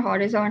have your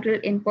horizontal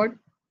input.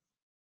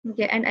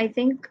 Okay, and I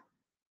think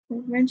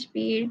movement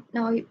speed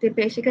now they're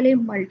basically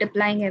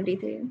multiplying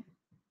everything,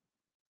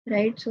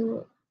 right?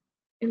 So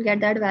you'll get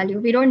that value.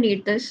 We don't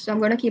need this, so I'm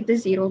gonna keep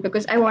this 0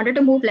 because I wanted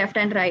to move left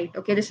and right.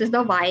 Okay, this is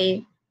the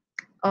y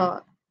uh,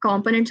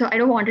 component. So I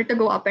don't want it to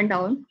go up and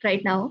down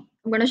right now.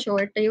 I'm going to show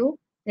it to you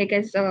like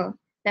as a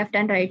left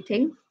and right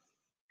thing.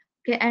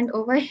 Okay, and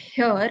over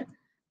here,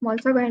 I'm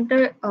also going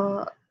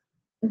to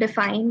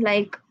define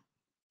like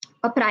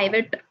a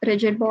private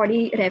rigid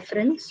body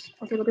reference.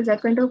 Okay, because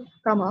that's going to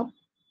come up.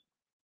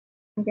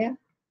 Okay,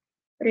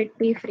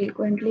 pretty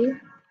frequently.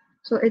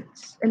 So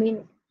it's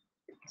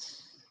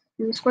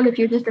useful if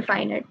you just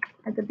define it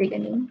at the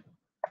beginning.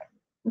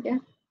 Okay.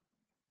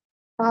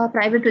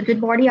 Private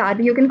rigid body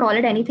RB, you can call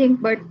it anything,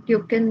 but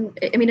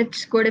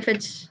it's good if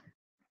it's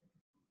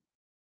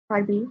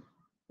RB.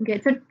 Okay,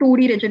 it's a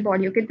 2D rigid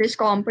body. Okay, this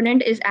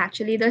component is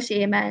actually the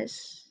same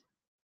as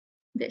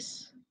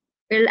this.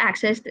 It'll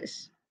access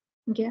this.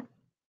 Okay.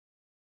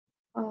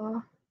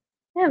 Uh,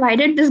 yeah, why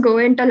did this go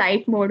into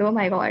light mode? Oh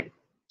my god,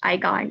 I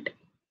can't.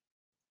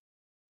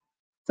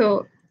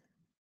 So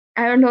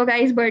I don't know,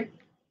 guys, but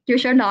you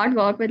should not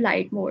work with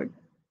light mode.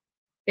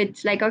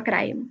 It's like a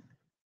crime.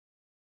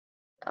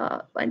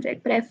 One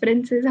sec.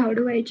 Preferences. How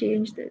do I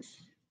change this?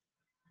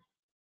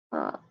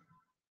 Uh,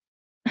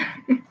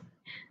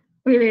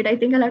 wait. I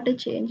think I'll have to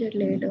change it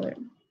later.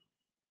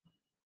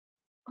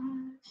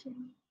 Shit.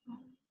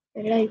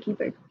 Where did I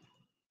keep it?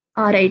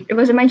 All right. It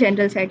was in my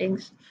general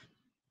settings.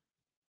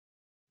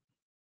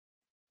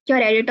 Your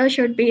editor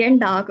should be in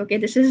dark. Okay,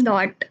 this is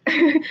not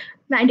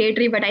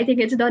mandatory, but I think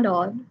it's the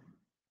norm.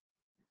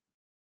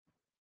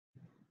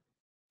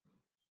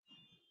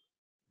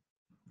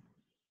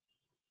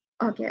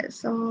 Okay,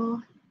 so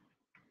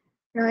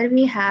here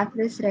we have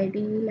this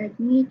ready. Let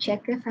me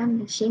check if I'm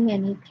missing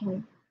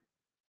anything.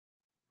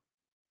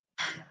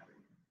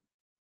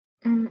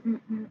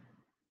 Mm-mm-mm.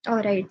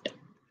 All right,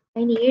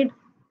 I need.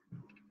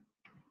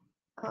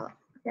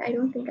 Okay, I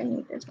don't think I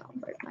need this now,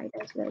 but might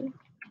as well.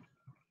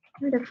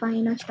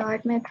 Define a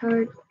start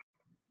method.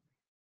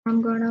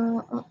 I'm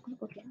gonna.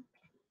 Okay.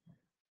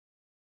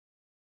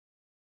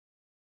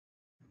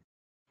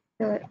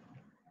 Here.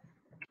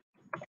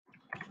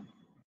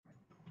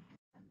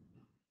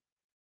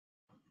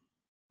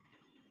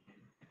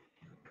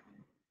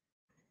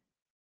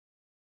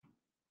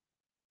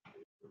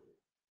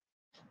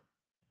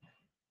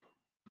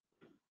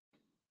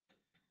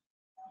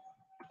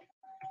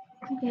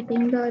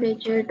 Getting the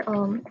rigid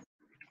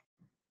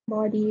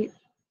body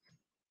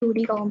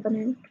 2D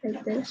component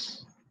like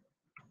this.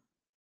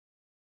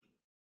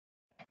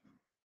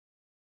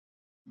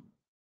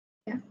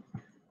 Yeah.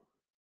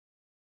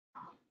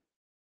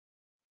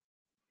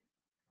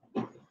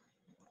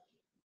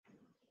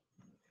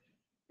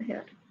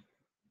 Here.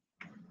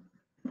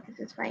 This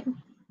is fine.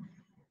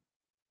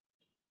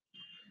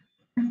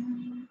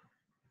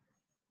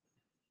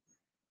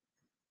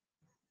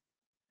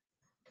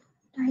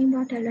 Time,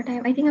 not elder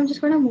time. I think I'm just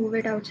gonna move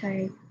it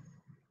outside.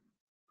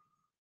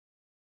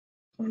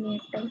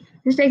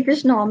 Just like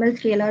this normal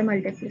scalar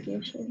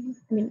multiplication.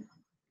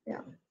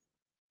 Yeah.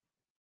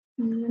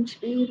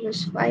 Speed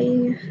was 5.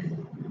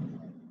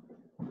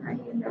 Time,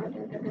 not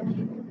elder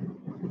time.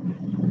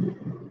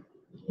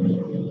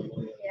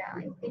 Yeah,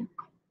 I think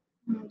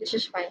this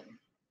is fine.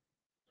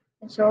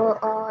 So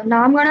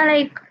now I'm gonna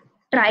like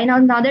try now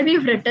that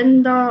we've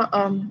written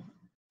the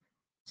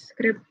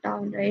script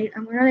down, right?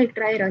 I'm gonna like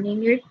try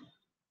running it.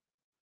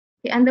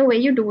 Okay, and the way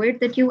you do it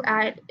that you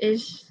add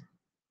is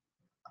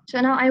so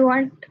now I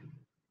want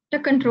to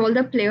control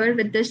the player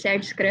with this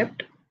set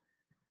script.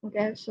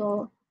 Okay,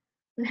 so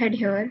I'll head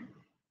here,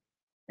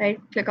 right?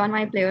 Click on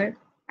my player,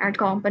 add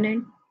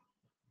component.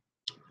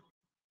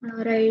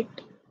 All right,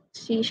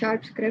 C#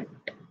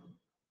 script,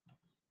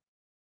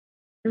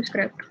 new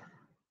script.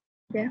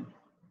 Okay.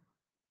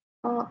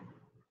 Uh,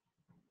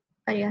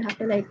 I have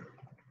to like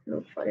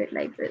look for it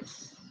like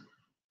this.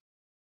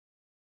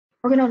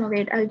 Okay, no,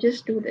 wait. I'll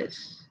just do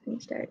this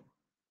instead.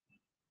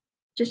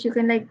 Just you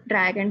can like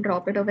drag and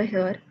drop it over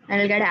here,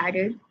 and it'll get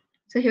added.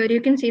 So here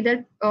you can see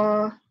that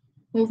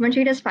movement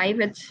sheet is 5.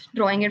 It's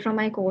drawing it from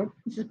my code.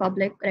 This is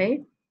public,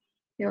 right?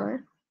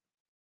 Here.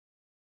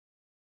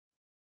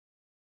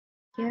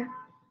 Yeah.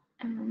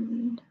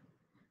 And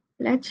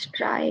let's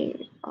try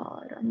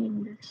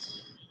running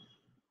this.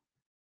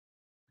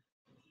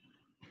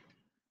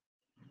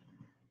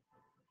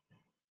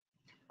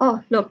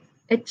 Oh, look,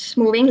 it's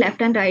moving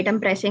left and right. I'm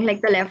pressing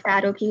like the left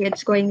arrow key,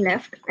 it's going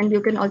left. And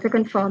you can also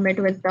confirm it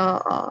with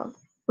the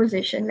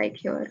position like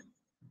here.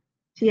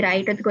 See,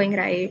 right, it's going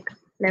right,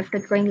 left,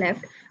 it's going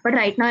left. But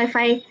right now, if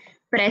I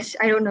press,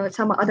 I don't know,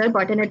 some other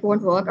button, it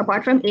won't work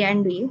apart from A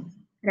and B,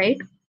 right?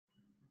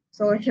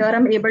 So here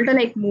I'm able to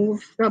like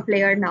move the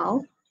player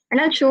now. And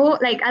I'll show,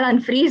 like, I'll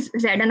unfreeze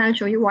Z and I'll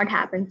show you what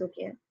happens,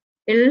 okay?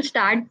 It'll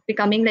start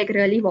becoming like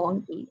really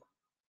wonky.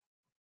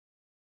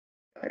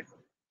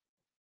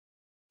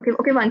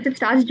 Okay, once it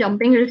starts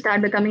jumping, it'll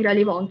start becoming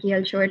really wonky.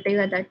 I'll show it to you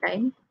at that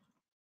time.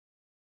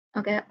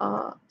 Okay,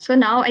 so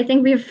now I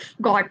think we've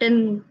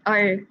gotten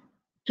our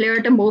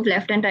player to move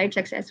left and right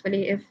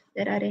successfully. If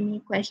there are any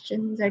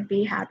questions, I'd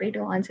be happy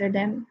to answer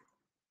them.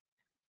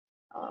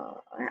 Uh,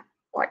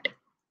 what?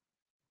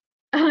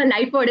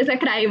 Night mode is a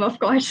crime, of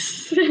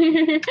course.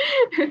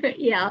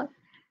 Yeah.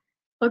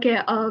 Okay.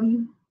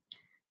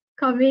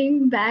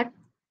 Coming back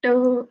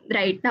to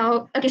right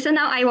now. Okay, so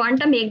now I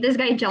want to make this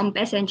guy jump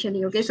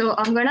essentially. Okay, so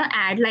I'm gonna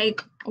add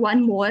like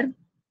one more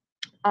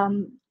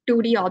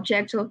 2D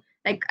object. So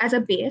like as a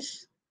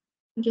base.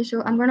 Okay,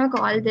 so I'm gonna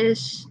call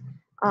this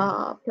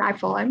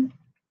platform.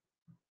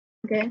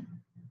 Okay,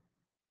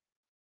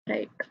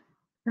 right.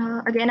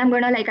 Again, I'm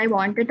gonna like I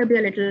want it to be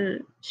a little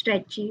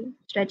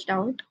stretched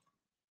out.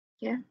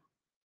 Yeah,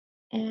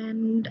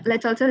 and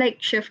let's also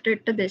like shift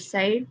it to this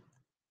side.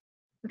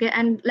 Okay,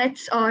 and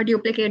let's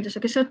duplicate this.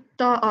 Okay, so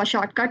the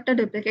shortcut to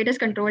duplicate is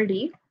Control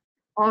D,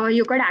 or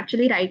you could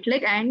actually right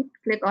click and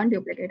click on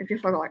duplicate if you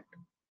forgot.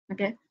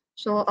 Okay,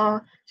 so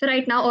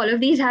right now all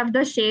of these have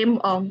the same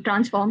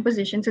transform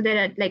position, so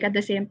they're at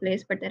the same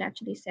place, but they're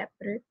actually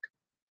separate.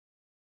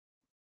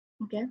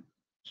 Okay,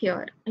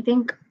 here I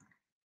think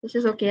this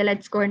is okay.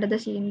 Let's go into the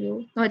scene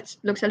view. No, it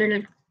looks a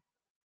little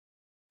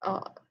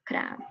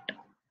cramped,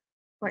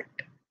 but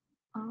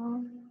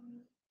um,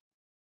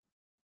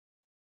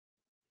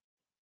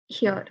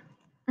 here.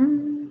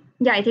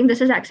 Yeah, I think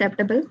this is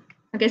acceptable.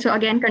 Okay, so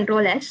again,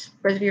 Control S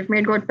because we've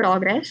made good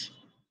progress.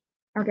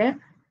 Okay.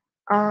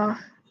 Uh,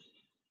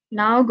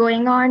 Now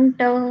going on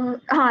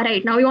to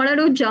right now we want to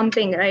do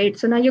jumping, right?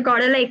 So now you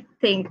gotta like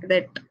think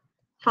that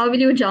how will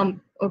you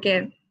jump?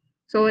 Okay.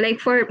 So like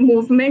for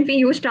movement we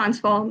use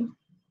transform,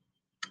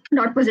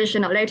 not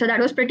positional, right? So that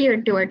was pretty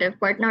intuitive.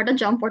 But now to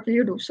jump, what will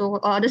you do? So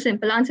the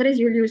simple answer is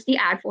you'll use the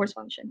add force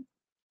function.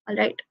 All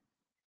right.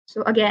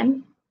 So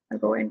again, I'll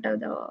go into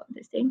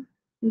this thing.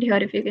 And here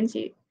if you can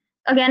see.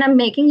 Again, I'm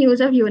making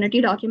use of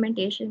Unity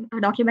documentation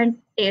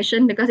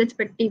because it's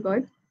pretty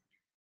good.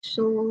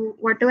 So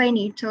what do I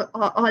need? So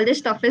all this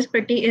stuff is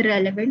pretty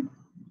irrelevant.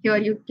 Here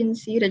you can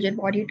see rigid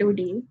body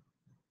 2D.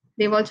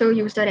 They've also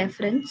used a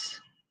reference.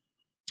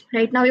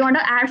 Right now we want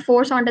to add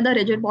force onto the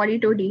rigid body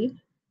 2D.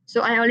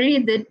 So I already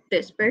did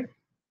this bit.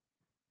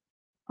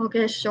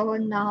 Okay, so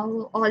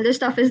now all this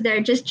stuff is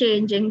there, just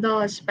changing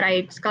the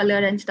sprites, color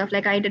and stuff.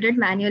 Like I did it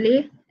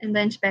manually in the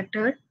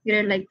inspector. You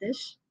did like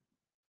this.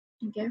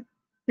 Okay.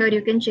 Here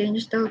you can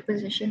change the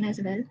position as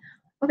well.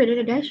 Okay,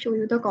 did I show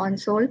you the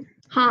console?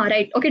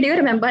 Right. Okay, do you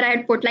remember I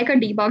had put like a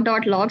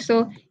debug.log?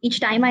 So each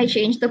time I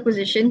changed the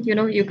position,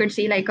 you could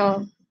see like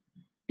a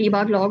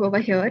debug log over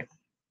here.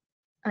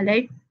 All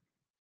right.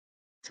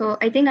 So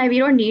I think we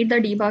don't need the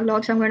debug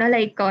log, so I'm gonna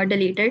like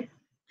delete it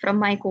from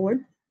my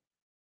code.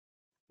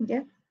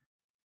 Okay.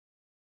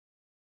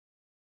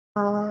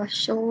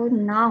 So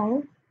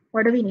now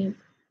what do we need?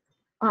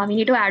 We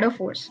need to add a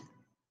force.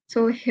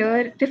 So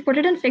here they've put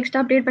it in fixed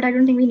update, but I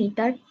don't think we need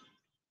that.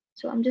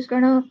 So I'm just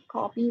gonna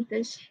copy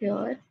this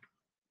here.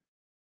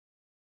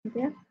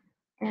 Okay.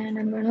 And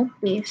I'm gonna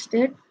paste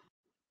it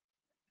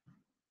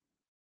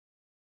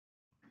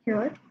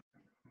here.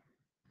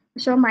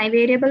 So my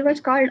variable was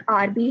called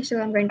RB,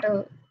 so I'm going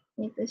to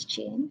make this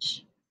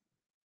change.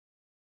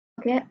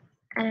 Okay,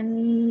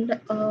 and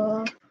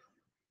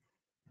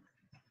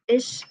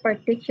this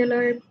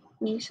particular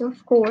piece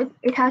of code,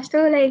 it has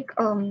to like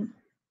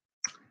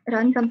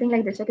run something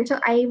like this. Okay, so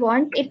I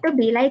want it to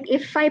be like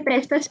if I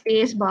press the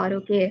space bar,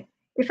 okay,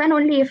 if and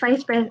only if I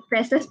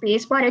press the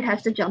space bar, it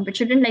has to jump. It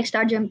shouldn't like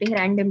start jumping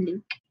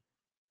randomly.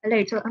 All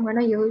right, so I'm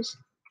gonna use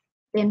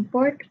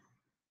input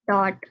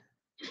dot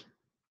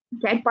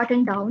get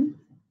button down.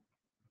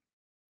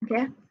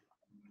 Okay,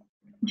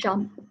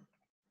 jump.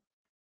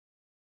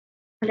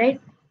 All right,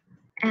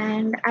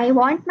 and I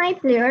want my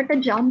player to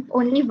jump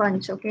only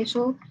once. Okay,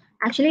 so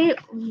actually,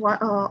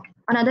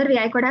 another way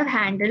I could have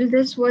handled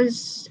this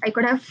was I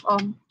could have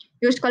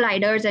used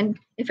colliders, and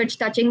if it's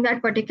touching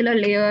that particular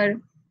layer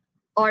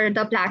or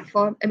the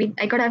platform, I mean,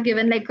 I could have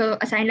given like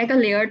assigned like a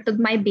layer to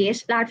my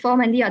base platform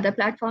and the other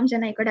platforms,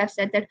 and I could have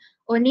said that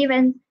only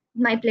when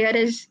my player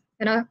is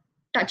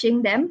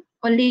touching them,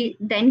 only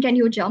then can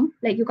you jump.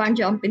 Like you can't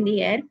jump in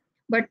the air.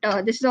 But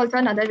this is also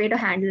another way to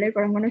handle it.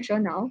 What I'm going to show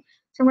now.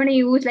 So I'm going to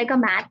use like a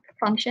math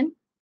function,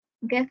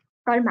 okay,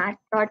 called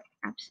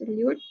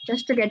math.absolute,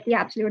 just to get the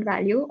absolute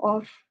value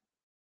of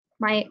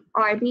my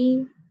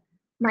RB,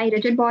 my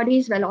rigid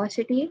body's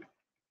velocity,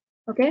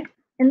 okay,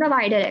 in the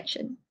y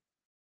direction.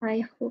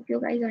 I hope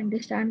you guys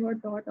understand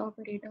what dot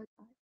operators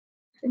are.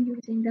 I'm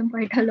using them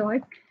quite a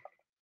lot.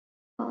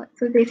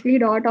 So basically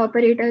dot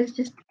operators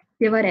just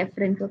give a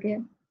reference, okay?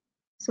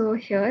 So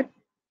here,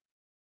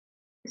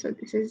 so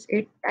this is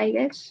it, I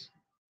guess.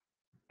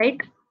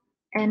 right?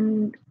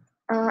 And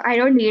I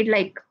don't need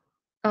like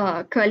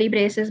curly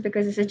braces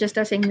because this is just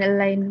a single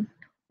line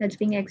that's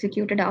being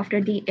executed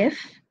after the if.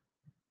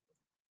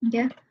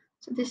 Yeah.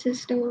 So this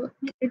is to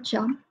make it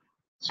jump.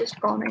 Just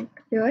comment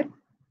here.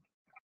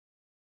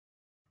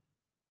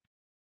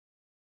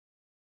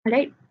 All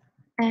right.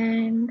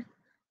 And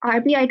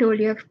RB, I told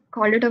you, I've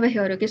called it over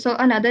here. Okay. So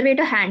another way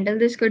to handle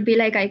this could be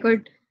like I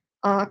could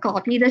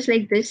copy this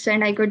like this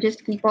and I could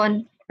just keep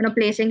on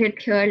placing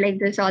it here like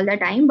this all the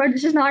time. But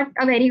this is not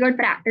a very good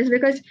practice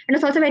because and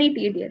it's also very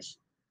tedious.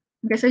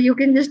 Okay, so you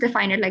can just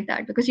define it like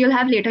that because you'll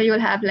have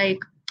like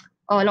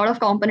a lot of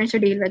components to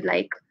deal with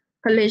like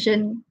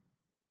collision,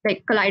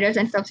 like colliders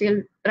and stuff. So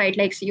you'll write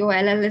like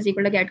COLL is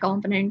equal to get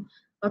component,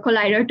 or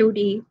collider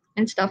 2D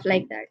and stuff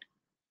like that.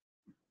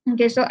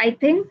 Okay, so I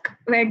think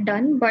we're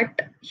done,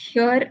 but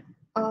here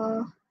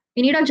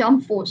we need a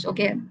jump force.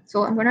 Okay,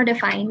 so I'm gonna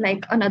define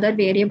like another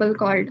variable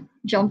called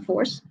jump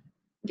force.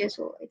 Okay,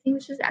 so I think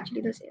this is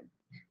actually the same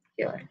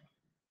here.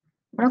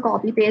 I'm gonna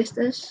copy paste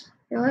this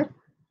here.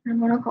 I'm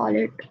gonna call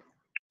it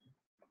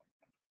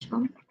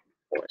jump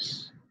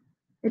force.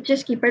 Let's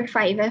just keep it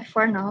 5F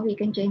for now. We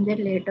can change it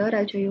later.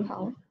 I'll show you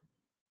how.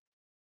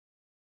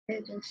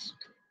 Okay, just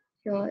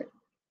here.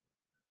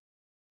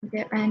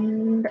 Okay,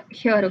 and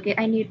here, okay,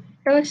 I need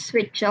to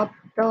switch up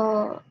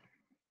the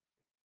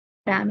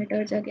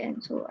parameters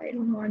again. So I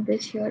don't want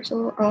this here.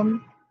 So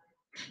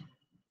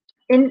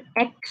in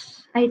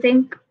X, I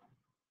think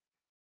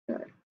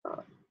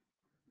uh,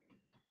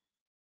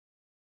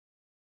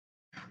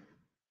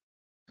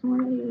 I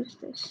want to use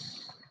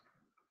this.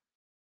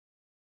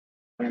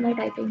 What am I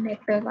typing?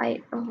 Vector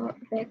y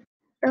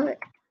vector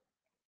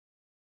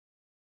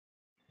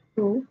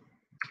 2.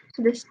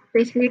 So this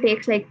basically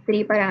takes like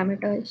three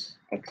parameters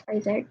x, y,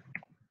 z.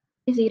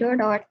 0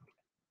 dot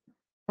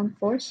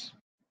force.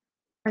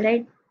 All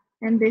right,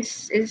 and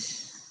this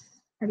is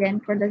again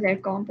for the z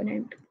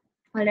component.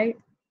 All right,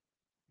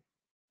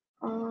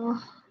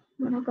 I'm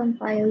gonna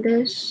compile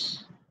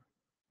this.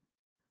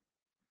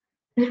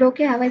 Is it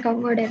okay? Have I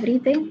covered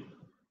everything?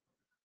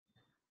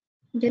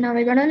 Okay, now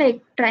we're gonna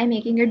like try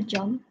making it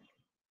jump.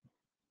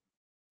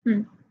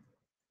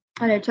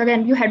 All right, so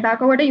again, you head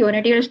back over to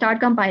Unity to start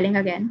compiling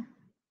again.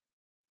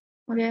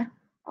 Okay,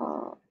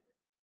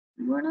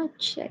 I'm gonna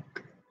check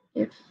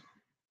if.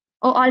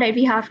 Oh, all right,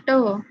 we have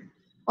to.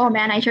 Oh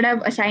man, I should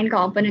have assigned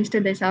components to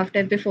this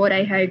after before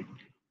I had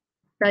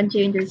done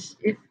changes.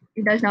 If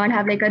it does not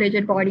have like a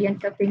rigid body and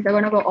stuff, things are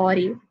gonna go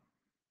awry.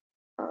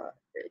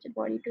 Rigid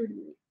body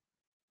 2D,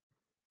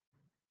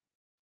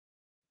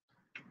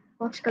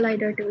 box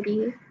collider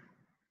 2D.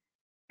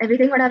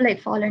 Everything would have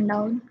like fallen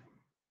down.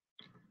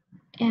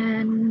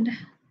 And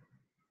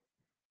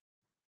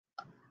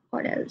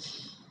what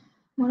else?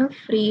 I want to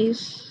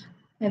freeze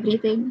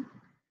everything.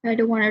 I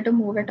don't want it to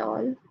move at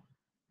all.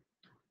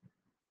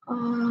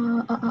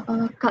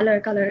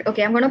 Color.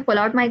 Okay, I'm gonna pull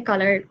out my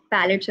color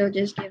palette. So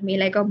just give me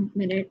like a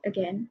minute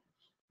again.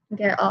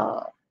 Okay.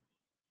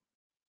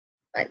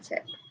 That's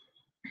it.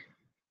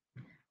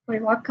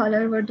 Wait, what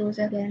color were those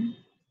again?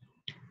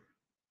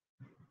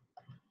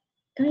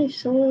 Guys,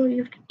 so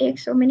you have to take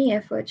so many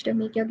efforts to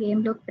make your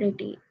game look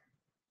pretty.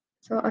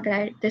 So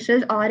okay, this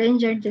is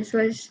orange and this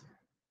was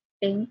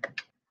pink.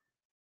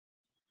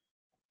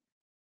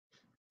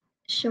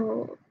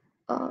 So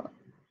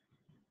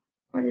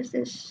what is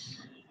this?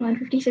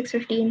 156,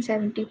 15,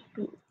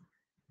 72.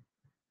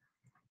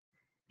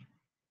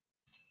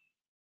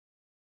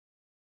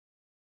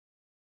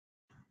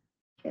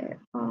 Okay.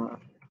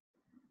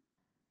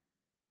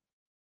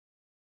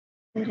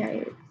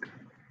 Right.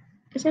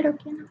 Is it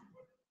okay now?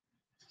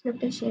 Flip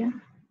this here.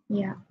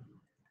 Yeah.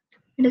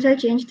 And does I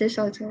change this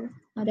also?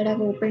 Now that I've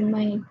opened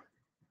my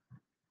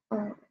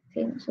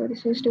thing. So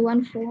this was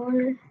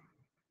 214,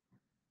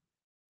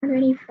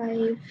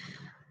 125,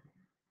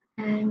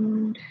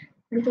 and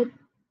what is it?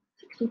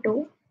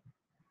 62.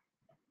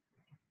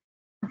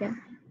 Okay.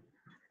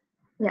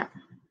 Yeah.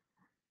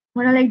 I'm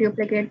gonna like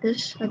duplicate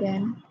this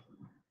again.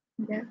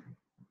 Okay.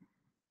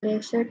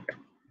 Place it.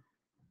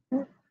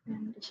 Oh,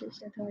 and this is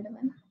the third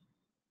one.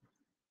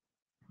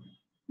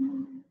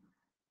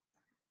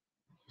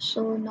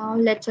 So now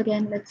let's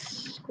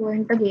go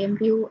into game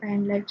view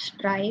and let's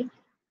try.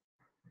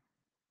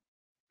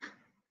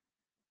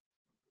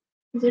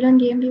 Is it on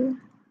game view?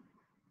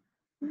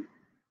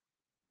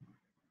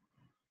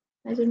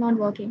 Is it not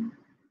working?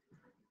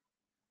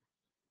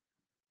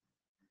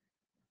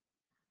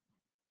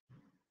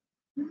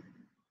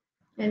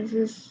 This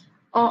is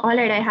oh all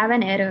right, I have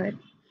an error.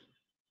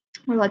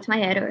 What's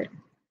my error?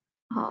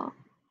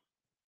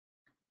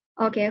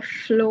 Okay,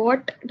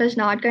 float does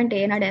not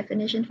contain a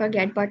definition for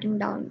get button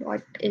down.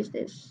 What is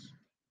this?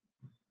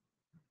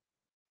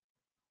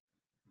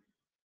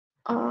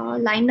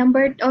 Line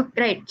number. Oh,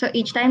 right. So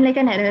each time like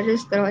an error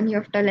is thrown, you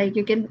have to like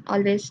you can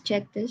always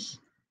check this.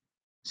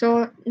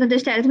 So now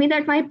this tells me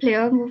that my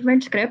player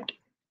movement script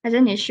has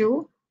an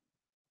issue,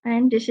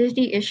 and this is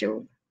the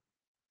issue.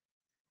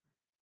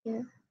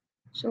 Yeah.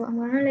 So I'm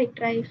gonna like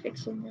try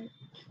fixing it.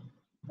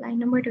 Line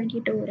number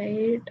 22,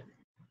 right?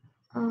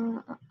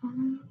 Uh, uh,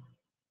 uh.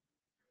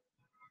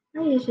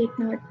 Why is it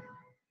not?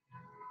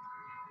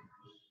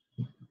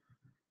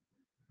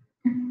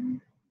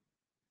 Mm,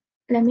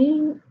 Let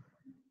me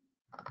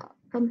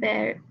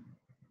compare.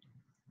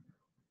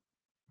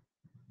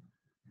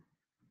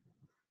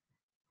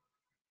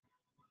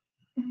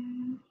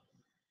 Mm,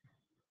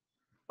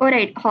 All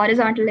right,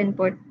 horizontal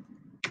input.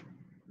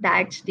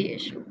 That's the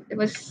issue. It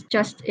was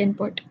just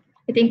input.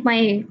 I think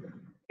my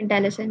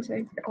intelligence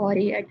is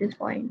Ori at this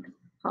point.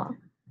 Huh.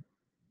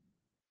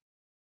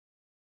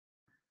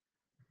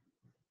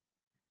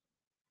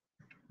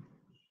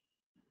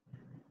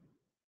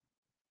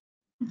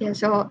 Yeah,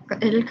 so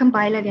it'll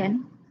compile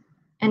again.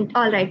 And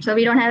all right, so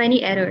we don't have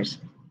any errors.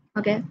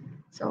 Okay.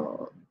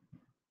 So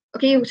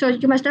okay, so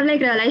you must have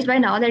like realized by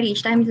now that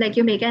each time like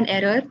you make an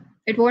error,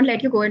 it won't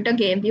let you go into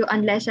game view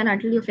unless and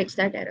until you fix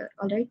that error.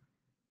 All right.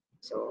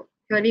 So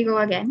here we go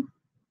again.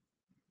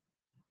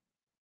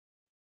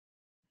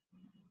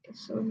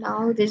 So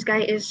now this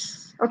guy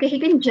is okay. He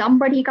can jump,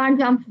 but he can't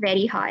jump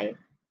very high.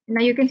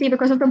 Now you can see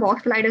because of the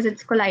box colliders,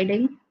 it's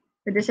colliding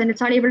with this, and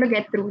it's not able to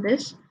get through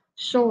this.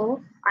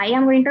 So I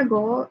am going to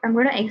go. I'm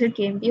going to exit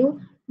game view,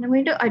 and I'm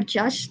going to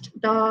adjust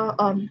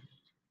the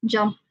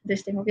jump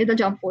this thing. Okay, the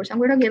jump force. I'm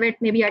going to give it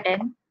maybe a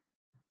 10,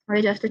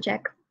 or just to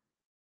check.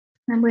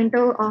 I'm going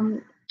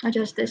to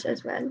adjust this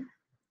as well.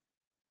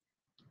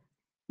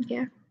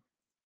 Okay,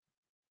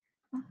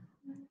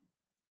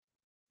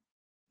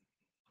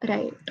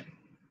 right.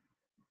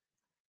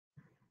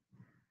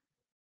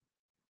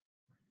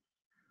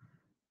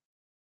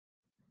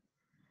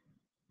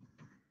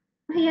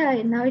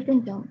 Yeah, now it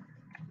can jump.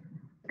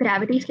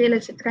 Gravity scale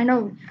is it's kind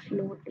of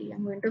floaty.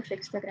 I'm going to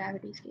fix the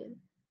gravity scale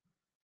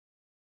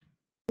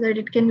so that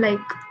it can like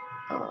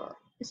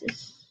this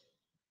is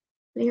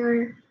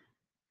layer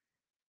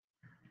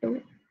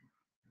two.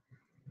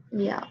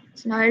 Yeah,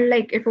 it's not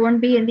like it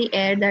won't be in the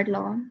air that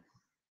long.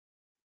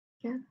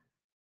 Yeah.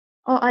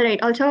 Oh, all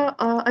right. Also,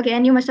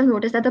 again, you must have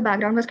noticed that the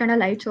background was kind of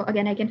light. So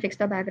again, I can fix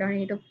the background. I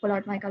need to pull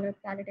out my color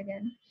palette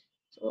again.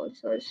 So it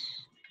was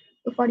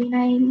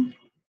 249,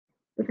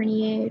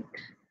 228,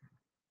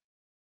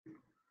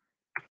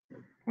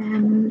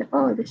 and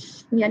oh,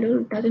 this yellow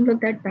doesn't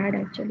look that bad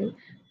actually.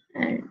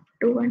 And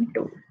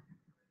 212.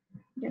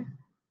 Yeah,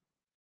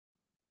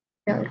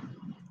 there.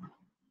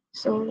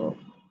 So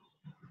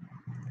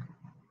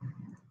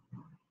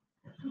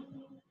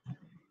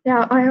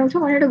yeah, I also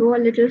wanted to go a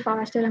little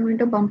faster. I'm going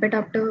to bump it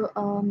up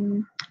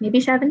to maybe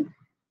 7.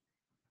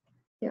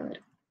 Here.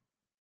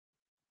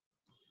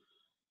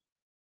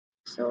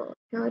 So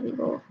here we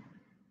go.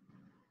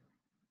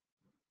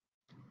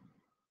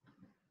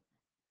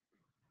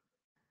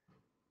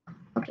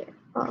 Okay,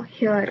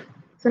 here.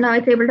 So now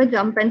it's able to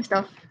jump and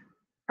stuff.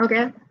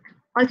 Okay.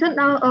 Also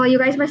now you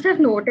guys must have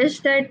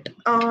noticed that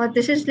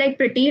this is like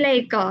pretty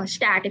like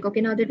static. Okay,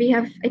 now that we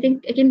have, I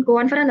think it can go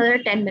on for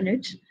another 10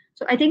 minutes.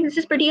 So I think this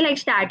is pretty like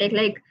static.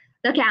 Like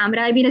the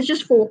camera, I mean, it's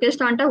just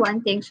focused onto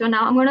one thing. So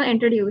now I'm going to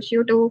introduce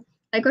you to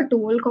like a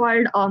tool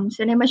called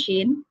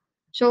Cinemachine.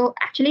 So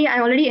actually,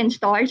 I already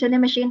installed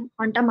Cinemachine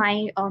onto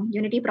my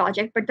Unity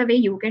project, but the way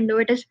you can do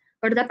it is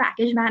go to the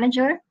package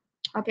manager.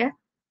 Okay,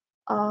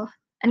 uh,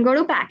 and go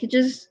to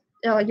packages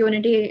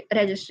Unity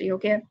registry.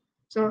 Okay,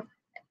 so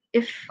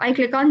if I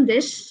click on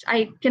this,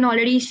 I can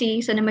already see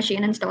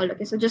Cinemachine installed.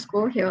 Okay, so just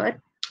go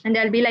here, and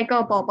there'll be like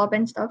a pop up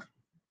and stuff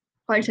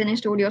called Cine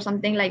Studio,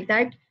 something like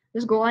that.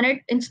 Just go on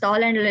it, install,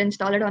 and it'll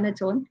install it on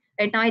its own.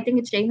 Right now, I think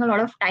it's taking a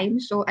lot of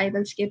time, so I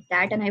will skip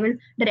that and I will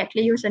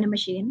directly use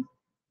Cinemachine.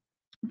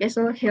 Okay,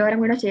 so here I'm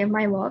going to save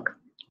my work,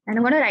 and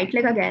I'm going to right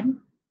click again,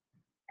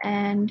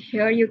 and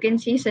here you can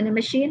see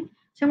Cinemachine.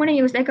 So I'm going to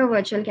use like a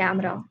virtual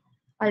camera.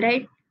 All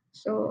right.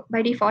 So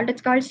by default,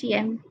 it's called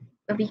CM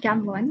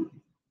VCam1.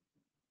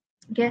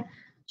 Okay.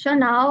 So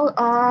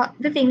now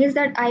the thing is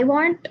that I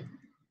want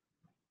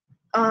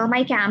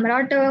my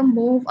camera to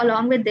move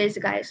along with this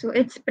guy. So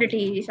it's pretty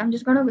easy. So I'm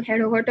just going to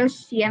head over to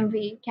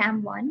CMV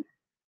Cam 1,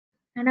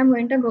 and I'm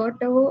going to go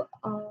to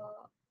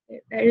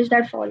where is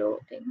that follow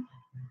thing?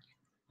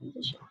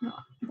 No,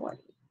 body.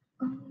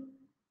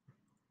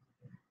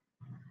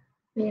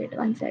 Wait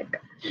one sec.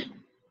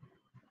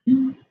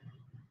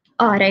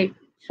 All right.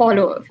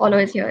 Follow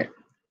is here.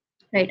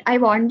 Right. I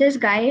want this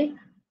guy.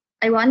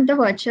 I want the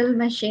virtual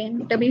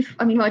machine to be,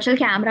 I mean, virtual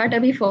camera to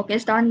be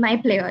focused on my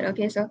player.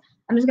 Okay, so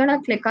I'm just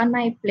gonna click on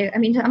my player. I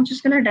mean, I'm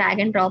just gonna drag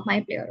and drop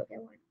my player. Okay, I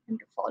want him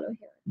to follow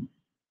here.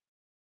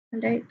 All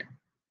right.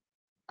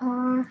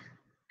 Uh,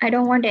 I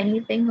don't want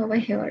anything over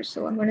here,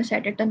 so I'm gonna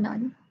set it to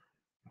none.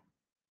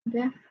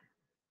 Okay.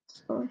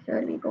 So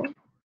here we go.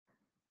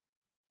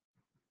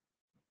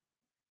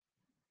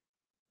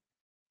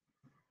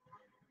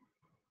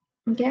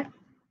 Okay.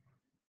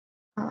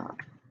 Uh,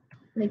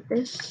 like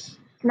this.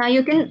 Now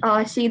you can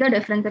see the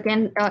difference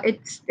again.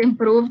 It's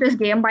improved this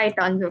game by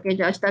tons. Okay,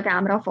 just the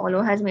camera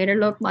follow has made it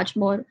look much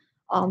more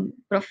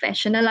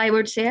professional, I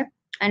would say,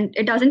 and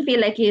it doesn't feel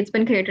like it's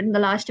been created in the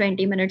last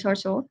 20 minutes or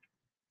so.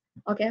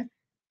 Okay,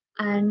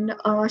 and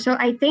so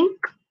I think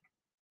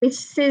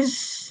this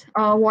is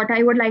what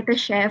I would like to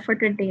share for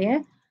today.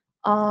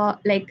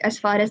 Like as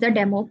far as the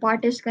demo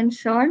part is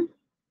concerned.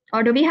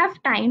 Or do we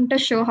have time to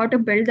show how to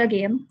build the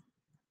game?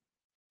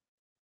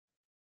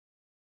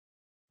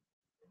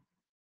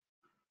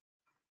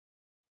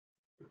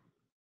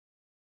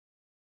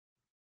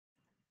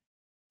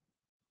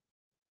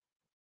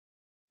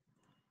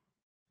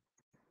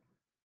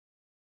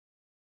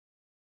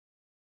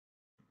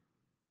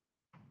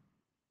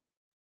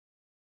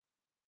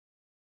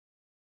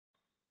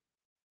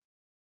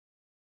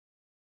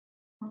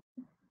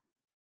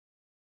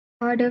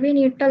 Or do we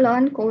need to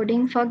learn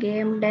coding for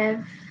game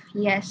dev?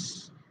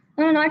 Yes.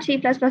 No, not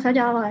C++ or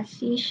Java,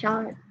 C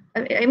sharp.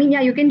 I mean,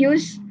 yeah, you can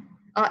use,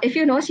 if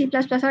you know C++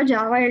 or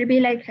Java, it'll be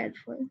like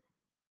helpful.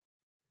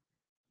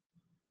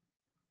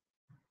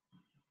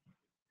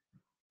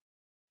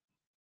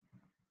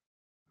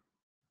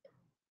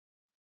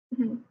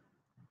 Mhm.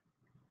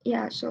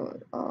 Yeah, so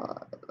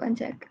one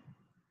sec.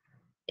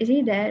 Is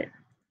he there?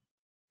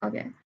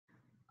 Okay.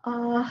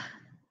 Uh,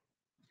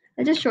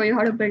 I'll just show you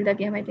how to build the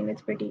game. I think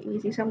it's pretty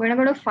easy. So I'm going to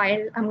go to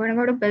file. I'm going to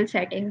go to build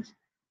settings.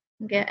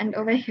 Okay. And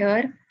over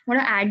here, I'm going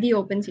to add the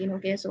open scene.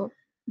 Okay. So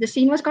the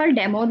scene was called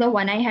demo. The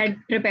one I had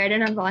prepared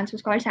in advance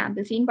was called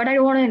sample scene, but I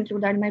don't want to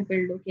include that in my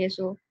build. Okay.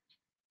 So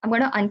I'm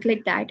going to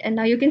unclick that. And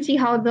now you can see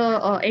how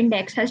the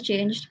index has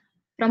changed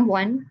from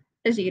 1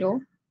 to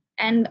 0.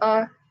 And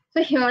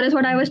so here is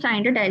what I was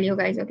trying to tell you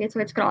guys. Okay.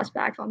 So it's cross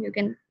platform. You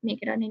can make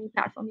it on any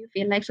platform you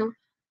feel like. So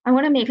I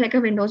want to make like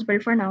a Windows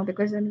build for now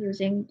because I'm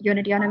using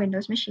Unity on a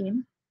Windows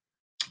machine.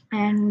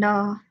 And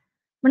I'm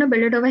gonna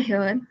build it over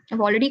here.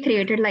 I've already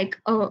created like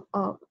a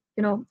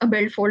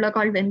build folder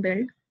called win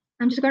build.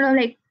 I'm just gonna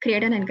like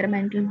create an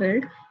incremental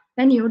build.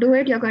 When you do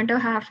it, you're going to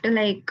have to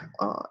like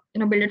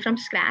build it from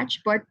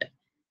scratch. But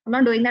I'm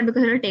not doing that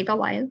because it'll take a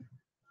while.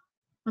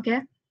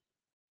 Okay,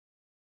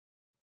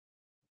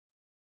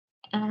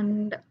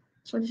 and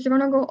so this is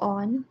gonna go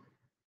on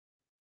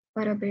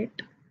for a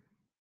bit.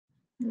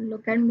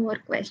 Look at more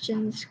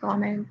questions,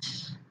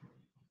 comments.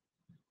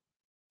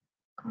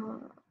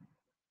 Uh,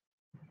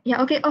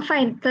 yeah, okay. Oh,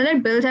 fine. So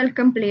that builds I'll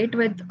complete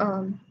with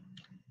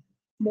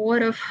more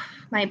of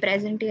my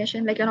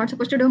presentation. Like you're not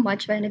supposed to do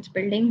much when it's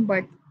building,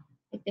 but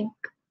I think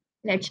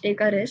let's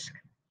take a risk.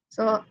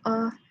 So,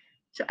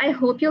 I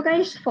hope you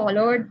guys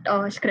followed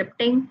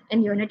scripting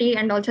in Unity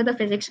and also the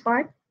physics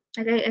part.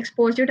 Like I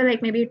exposed you to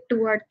like maybe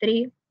two or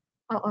three.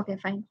 Oh, okay,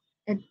 fine.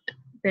 It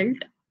built.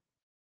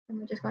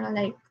 I'm just gonna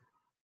like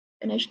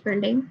finish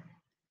building.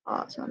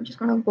 So I'm just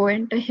gonna go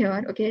into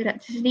here. Okay,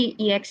 this is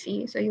the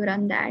exe. So you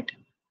run that.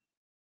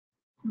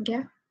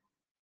 Okay,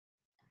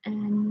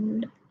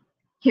 and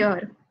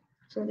here.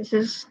 So this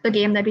is the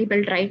game that we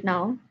built right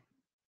now.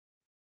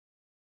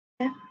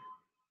 Okay,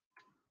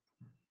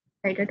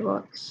 right, it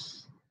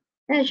works.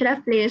 Yeah, I should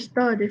have placed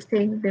this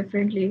thing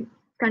differently.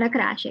 Kind of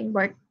crashing,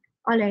 but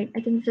all right.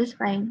 I think this is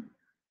fine.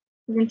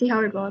 You can see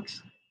how it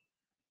works.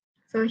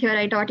 So here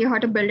I taught you how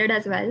to build it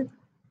as well.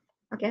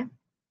 Okay.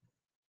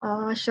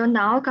 So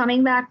now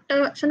coming back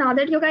to now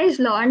that you guys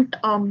learned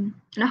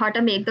how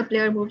to make the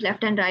player move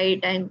left and right,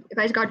 and you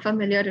guys got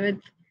familiar with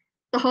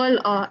the whole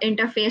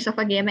interface of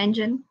a game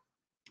engine.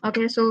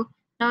 Okay. So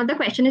now the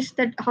question is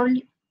that how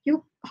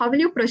will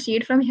you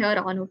proceed from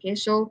here on? Okay.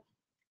 So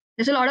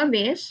there's a lot of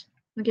ways.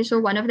 Okay, so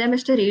one of them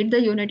is to read the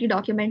Unity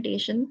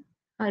documentation.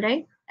 All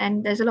right,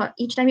 and there's a lot.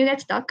 Each time you get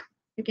stuck,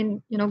 you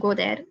can go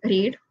there,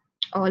 read,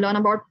 learn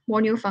about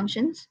more new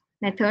functions,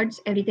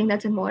 methods, everything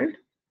that's involved.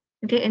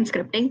 Okay, in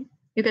scripting,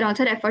 you can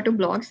also refer to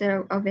blogs.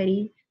 There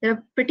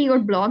are pretty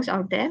good blogs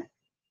out there.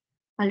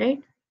 All right,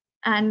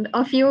 and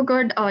a few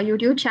good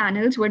YouTube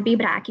channels would be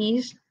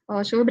Brackeys.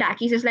 So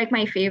Brackeys is like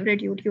my favorite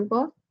YouTuber.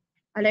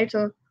 All right,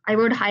 so I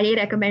would highly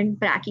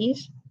recommend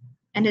Brackeys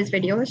and his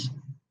videos.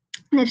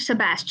 There's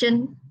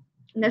Sebastian,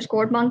 and there's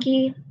Code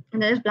Monkey,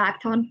 and there's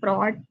Blackthorn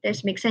Prod,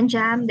 there's Mix and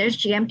Jam, there's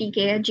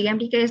GMTK.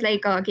 GMTK is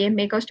like a game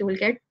maker's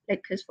toolkit,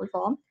 like his full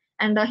form.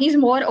 And he's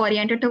more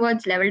oriented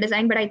towards level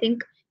design, but I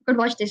think you could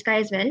watch this guy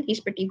as well. He's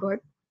pretty good,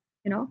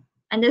 you know.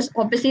 And there's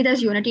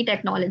Unity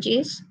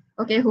Technologies,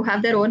 okay, who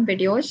have their own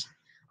videos.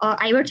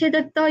 I would say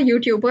that the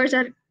YouTubers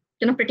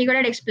are pretty good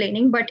at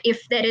explaining, but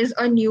if there is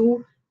a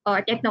new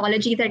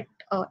technology that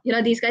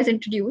these guys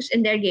introduce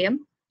in their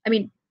game, I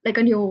mean like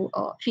a new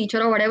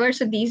feature or whatever.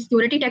 So these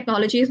Unity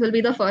technologies will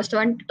be the first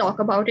one to talk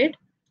about it.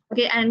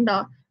 Okay, and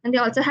they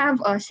also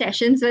have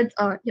sessions with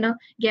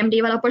game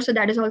developers. So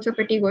that is also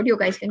pretty good. You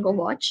guys can go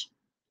watch.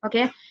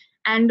 Okay,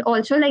 and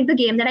also like the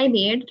game that I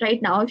made right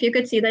now, if you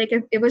could see that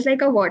it was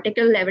like a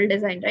vertical level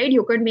design, right?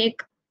 You could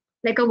make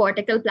like a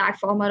vertical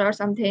platformer or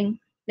something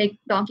like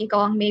Donkey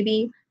Kong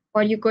maybe,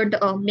 or you could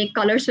make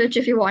color switch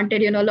if you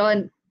wanted.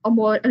 Learn a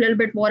little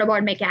bit more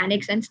about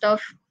mechanics and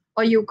stuff,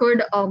 or you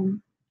could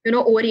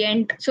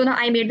orient. So now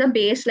I made the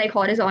base like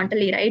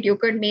horizontally, right? You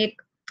could make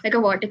like a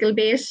vertical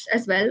base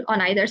as well on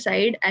either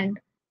side and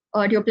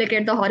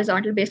duplicate the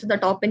horizontal base to the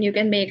top, and you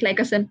can make like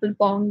a simple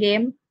pong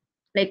game,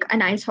 like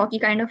an ice hockey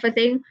kind of a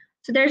thing.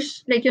 So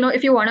there's like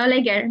if you want to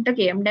like get into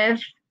game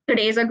dev,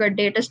 today is a good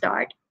day to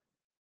start.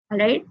 All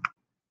right,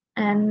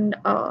 and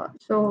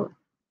so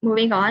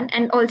moving on,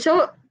 and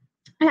also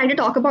I like to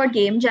talk about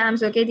game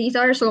jams. Okay, these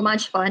are so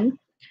much fun.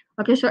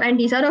 Okay, so and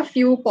these are a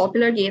few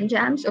popular game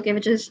jams, okay,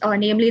 which is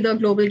namely the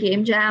Global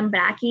Game Jam,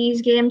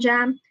 Bracky's Game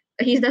Jam.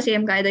 He's the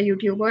same guy, the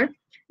YouTuber.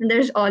 And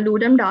there's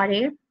Ludum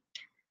Dare.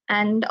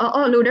 And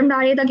Ludum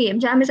Dare, the game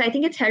jam is, I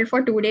think it's held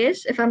for 2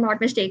 days, if I'm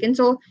not mistaken.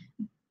 So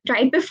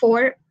right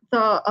before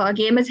the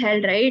game is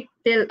held, right?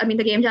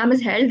 The game jam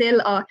is held,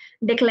 they'll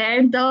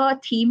declare the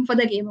theme for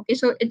the game. Okay,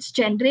 so it's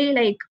generally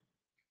like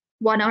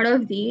one out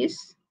of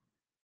these.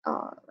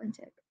 One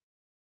sec.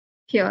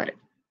 Here.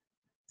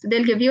 So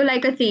they'll give you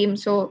like a theme.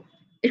 So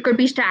it could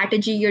be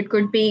strategy, it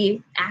could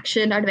be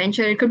action,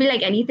 adventure, it could be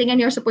like anything, and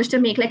you're supposed to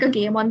make like a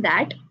game on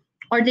that.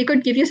 Or they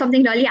could give you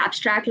something really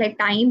abstract like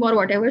time or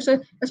whatever. So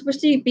you're supposed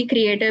to be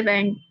creative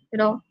and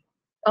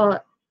uh,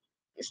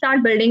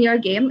 start building your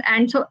game.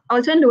 And so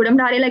also in Ludum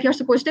Dare, like you're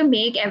supposed to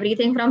make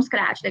everything from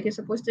scratch. Like you're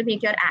supposed to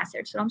make your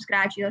assets from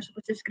scratch. You're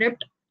supposed to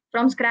script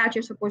from scratch.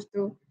 You're supposed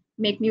to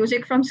make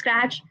music from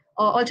scratch.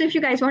 Also, if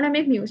you guys want to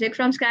make music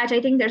from scratch, I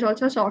think there's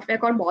also a software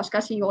called Bosca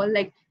Seol,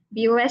 like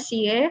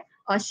Bosca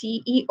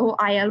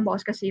Ceoil,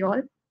 Bosca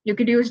Seol. You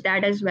could use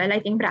that as well. I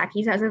think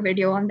Brackies has a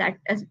video on that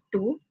as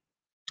too.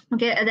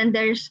 Okay,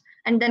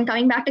 and then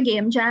coming back to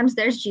game jams,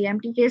 there's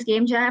GMTK's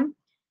game jam,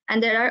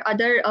 and there are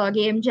other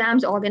game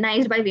jams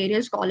organized by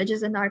various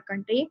colleges in our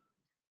country.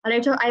 All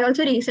right, so I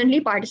also recently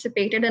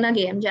participated in a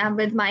game jam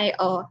with my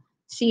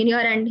senior,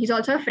 and he's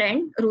also a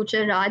friend,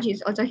 Ruchir Raj.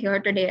 He's also here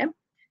today.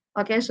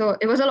 Okay, so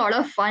it was a lot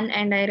of fun,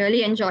 and I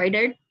really enjoyed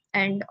it,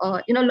 and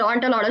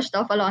learned a lot of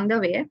stuff along the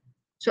way.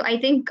 So I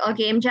think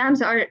game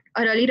jams are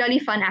a really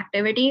fun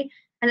activity.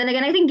 And then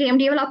again, I think game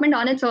development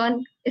on its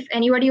own, if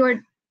anybody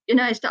would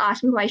is to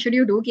ask me why should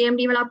you do game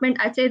development,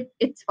 I'd say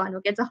it's fun.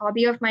 Okay, it's a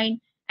hobby of mine,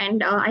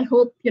 and I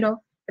hope it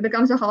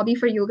becomes a hobby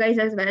for you guys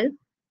as well,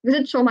 because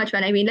it's so much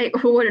fun. I mean, like,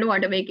 who wouldn't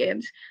want to make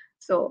games?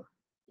 So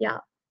yeah,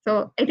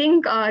 so I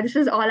think this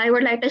is all I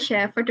would like to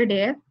share for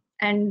today.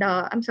 And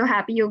I'm so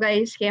happy you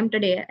guys came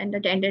today and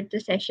attended the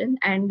session.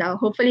 And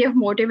hopefully, I've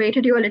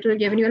motivated you a little,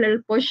 given you a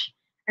little push.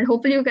 And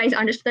hopefully, you guys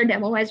understood the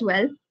demo as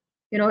well.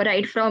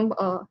 Right from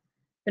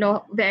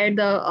where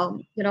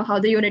the how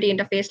the Unity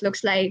interface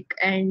looks like,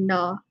 and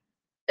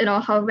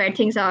how where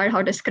things are,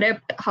 how to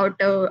script, how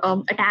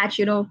to attach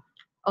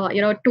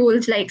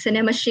tools like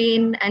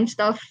Cinemachine and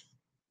stuff,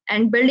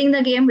 and building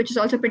the game, which is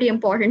also pretty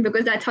important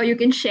because that's how you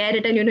can share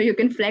it, and you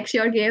can flex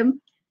your game.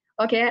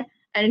 Okay,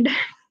 and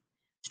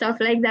stuff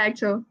like that.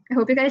 So I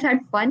hope you guys had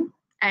fun.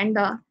 And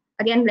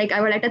again, like,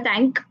 I would like to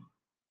thank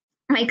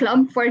my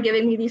club for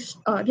giving me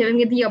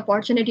the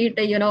opportunity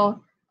to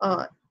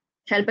uh,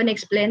 help and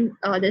explain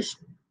this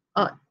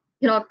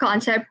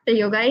concept to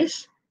you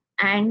guys.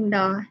 And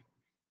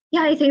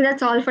yeah, I think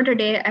that's all for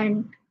today.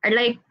 And I'd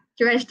like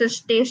you guys to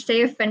stay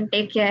safe and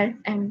take care.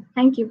 And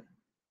thank you.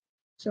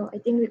 So I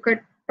think we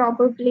could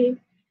probably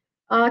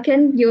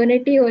can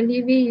Unity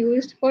only be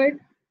used for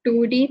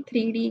 2D,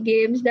 3D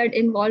games that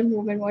involve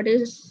movement? What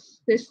is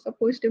this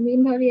supposed to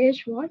mean,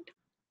 Bhavesh? What?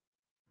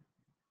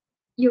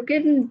 You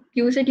can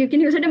use it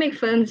to make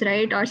films,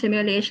 right? Or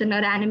simulation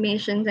or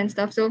animations and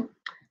stuff. So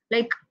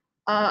like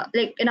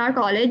in our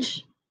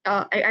college,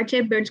 I'd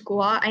say Bids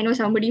Goa, I know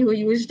somebody who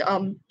used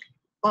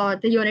the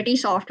Unity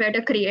software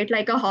to create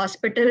like a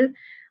hospital,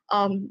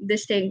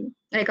 this thing,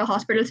 like a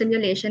hospital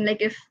simulation,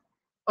 like if,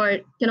 or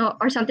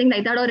or something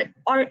like that,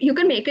 or you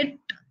can make it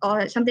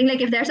something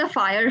like if there's a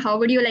fire, how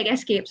would you like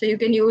escape? So you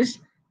can use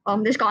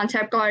this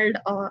concept called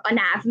a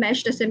nav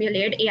mesh to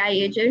simulate AI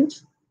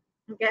agents.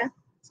 Okay,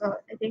 so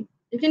I think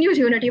you can use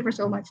Unity for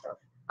so much stuff.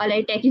 All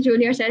right, Techie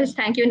Junior says,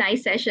 thank you,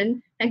 nice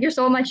session. Thank you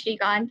so much,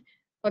 Shrikant.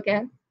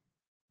 Okay,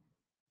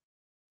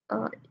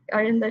 uh,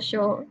 are in the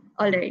show.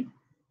 All right,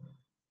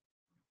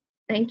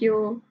 thank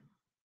you.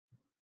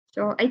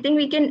 So I think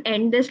we can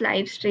end this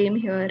live stream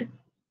here,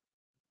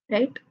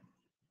 right?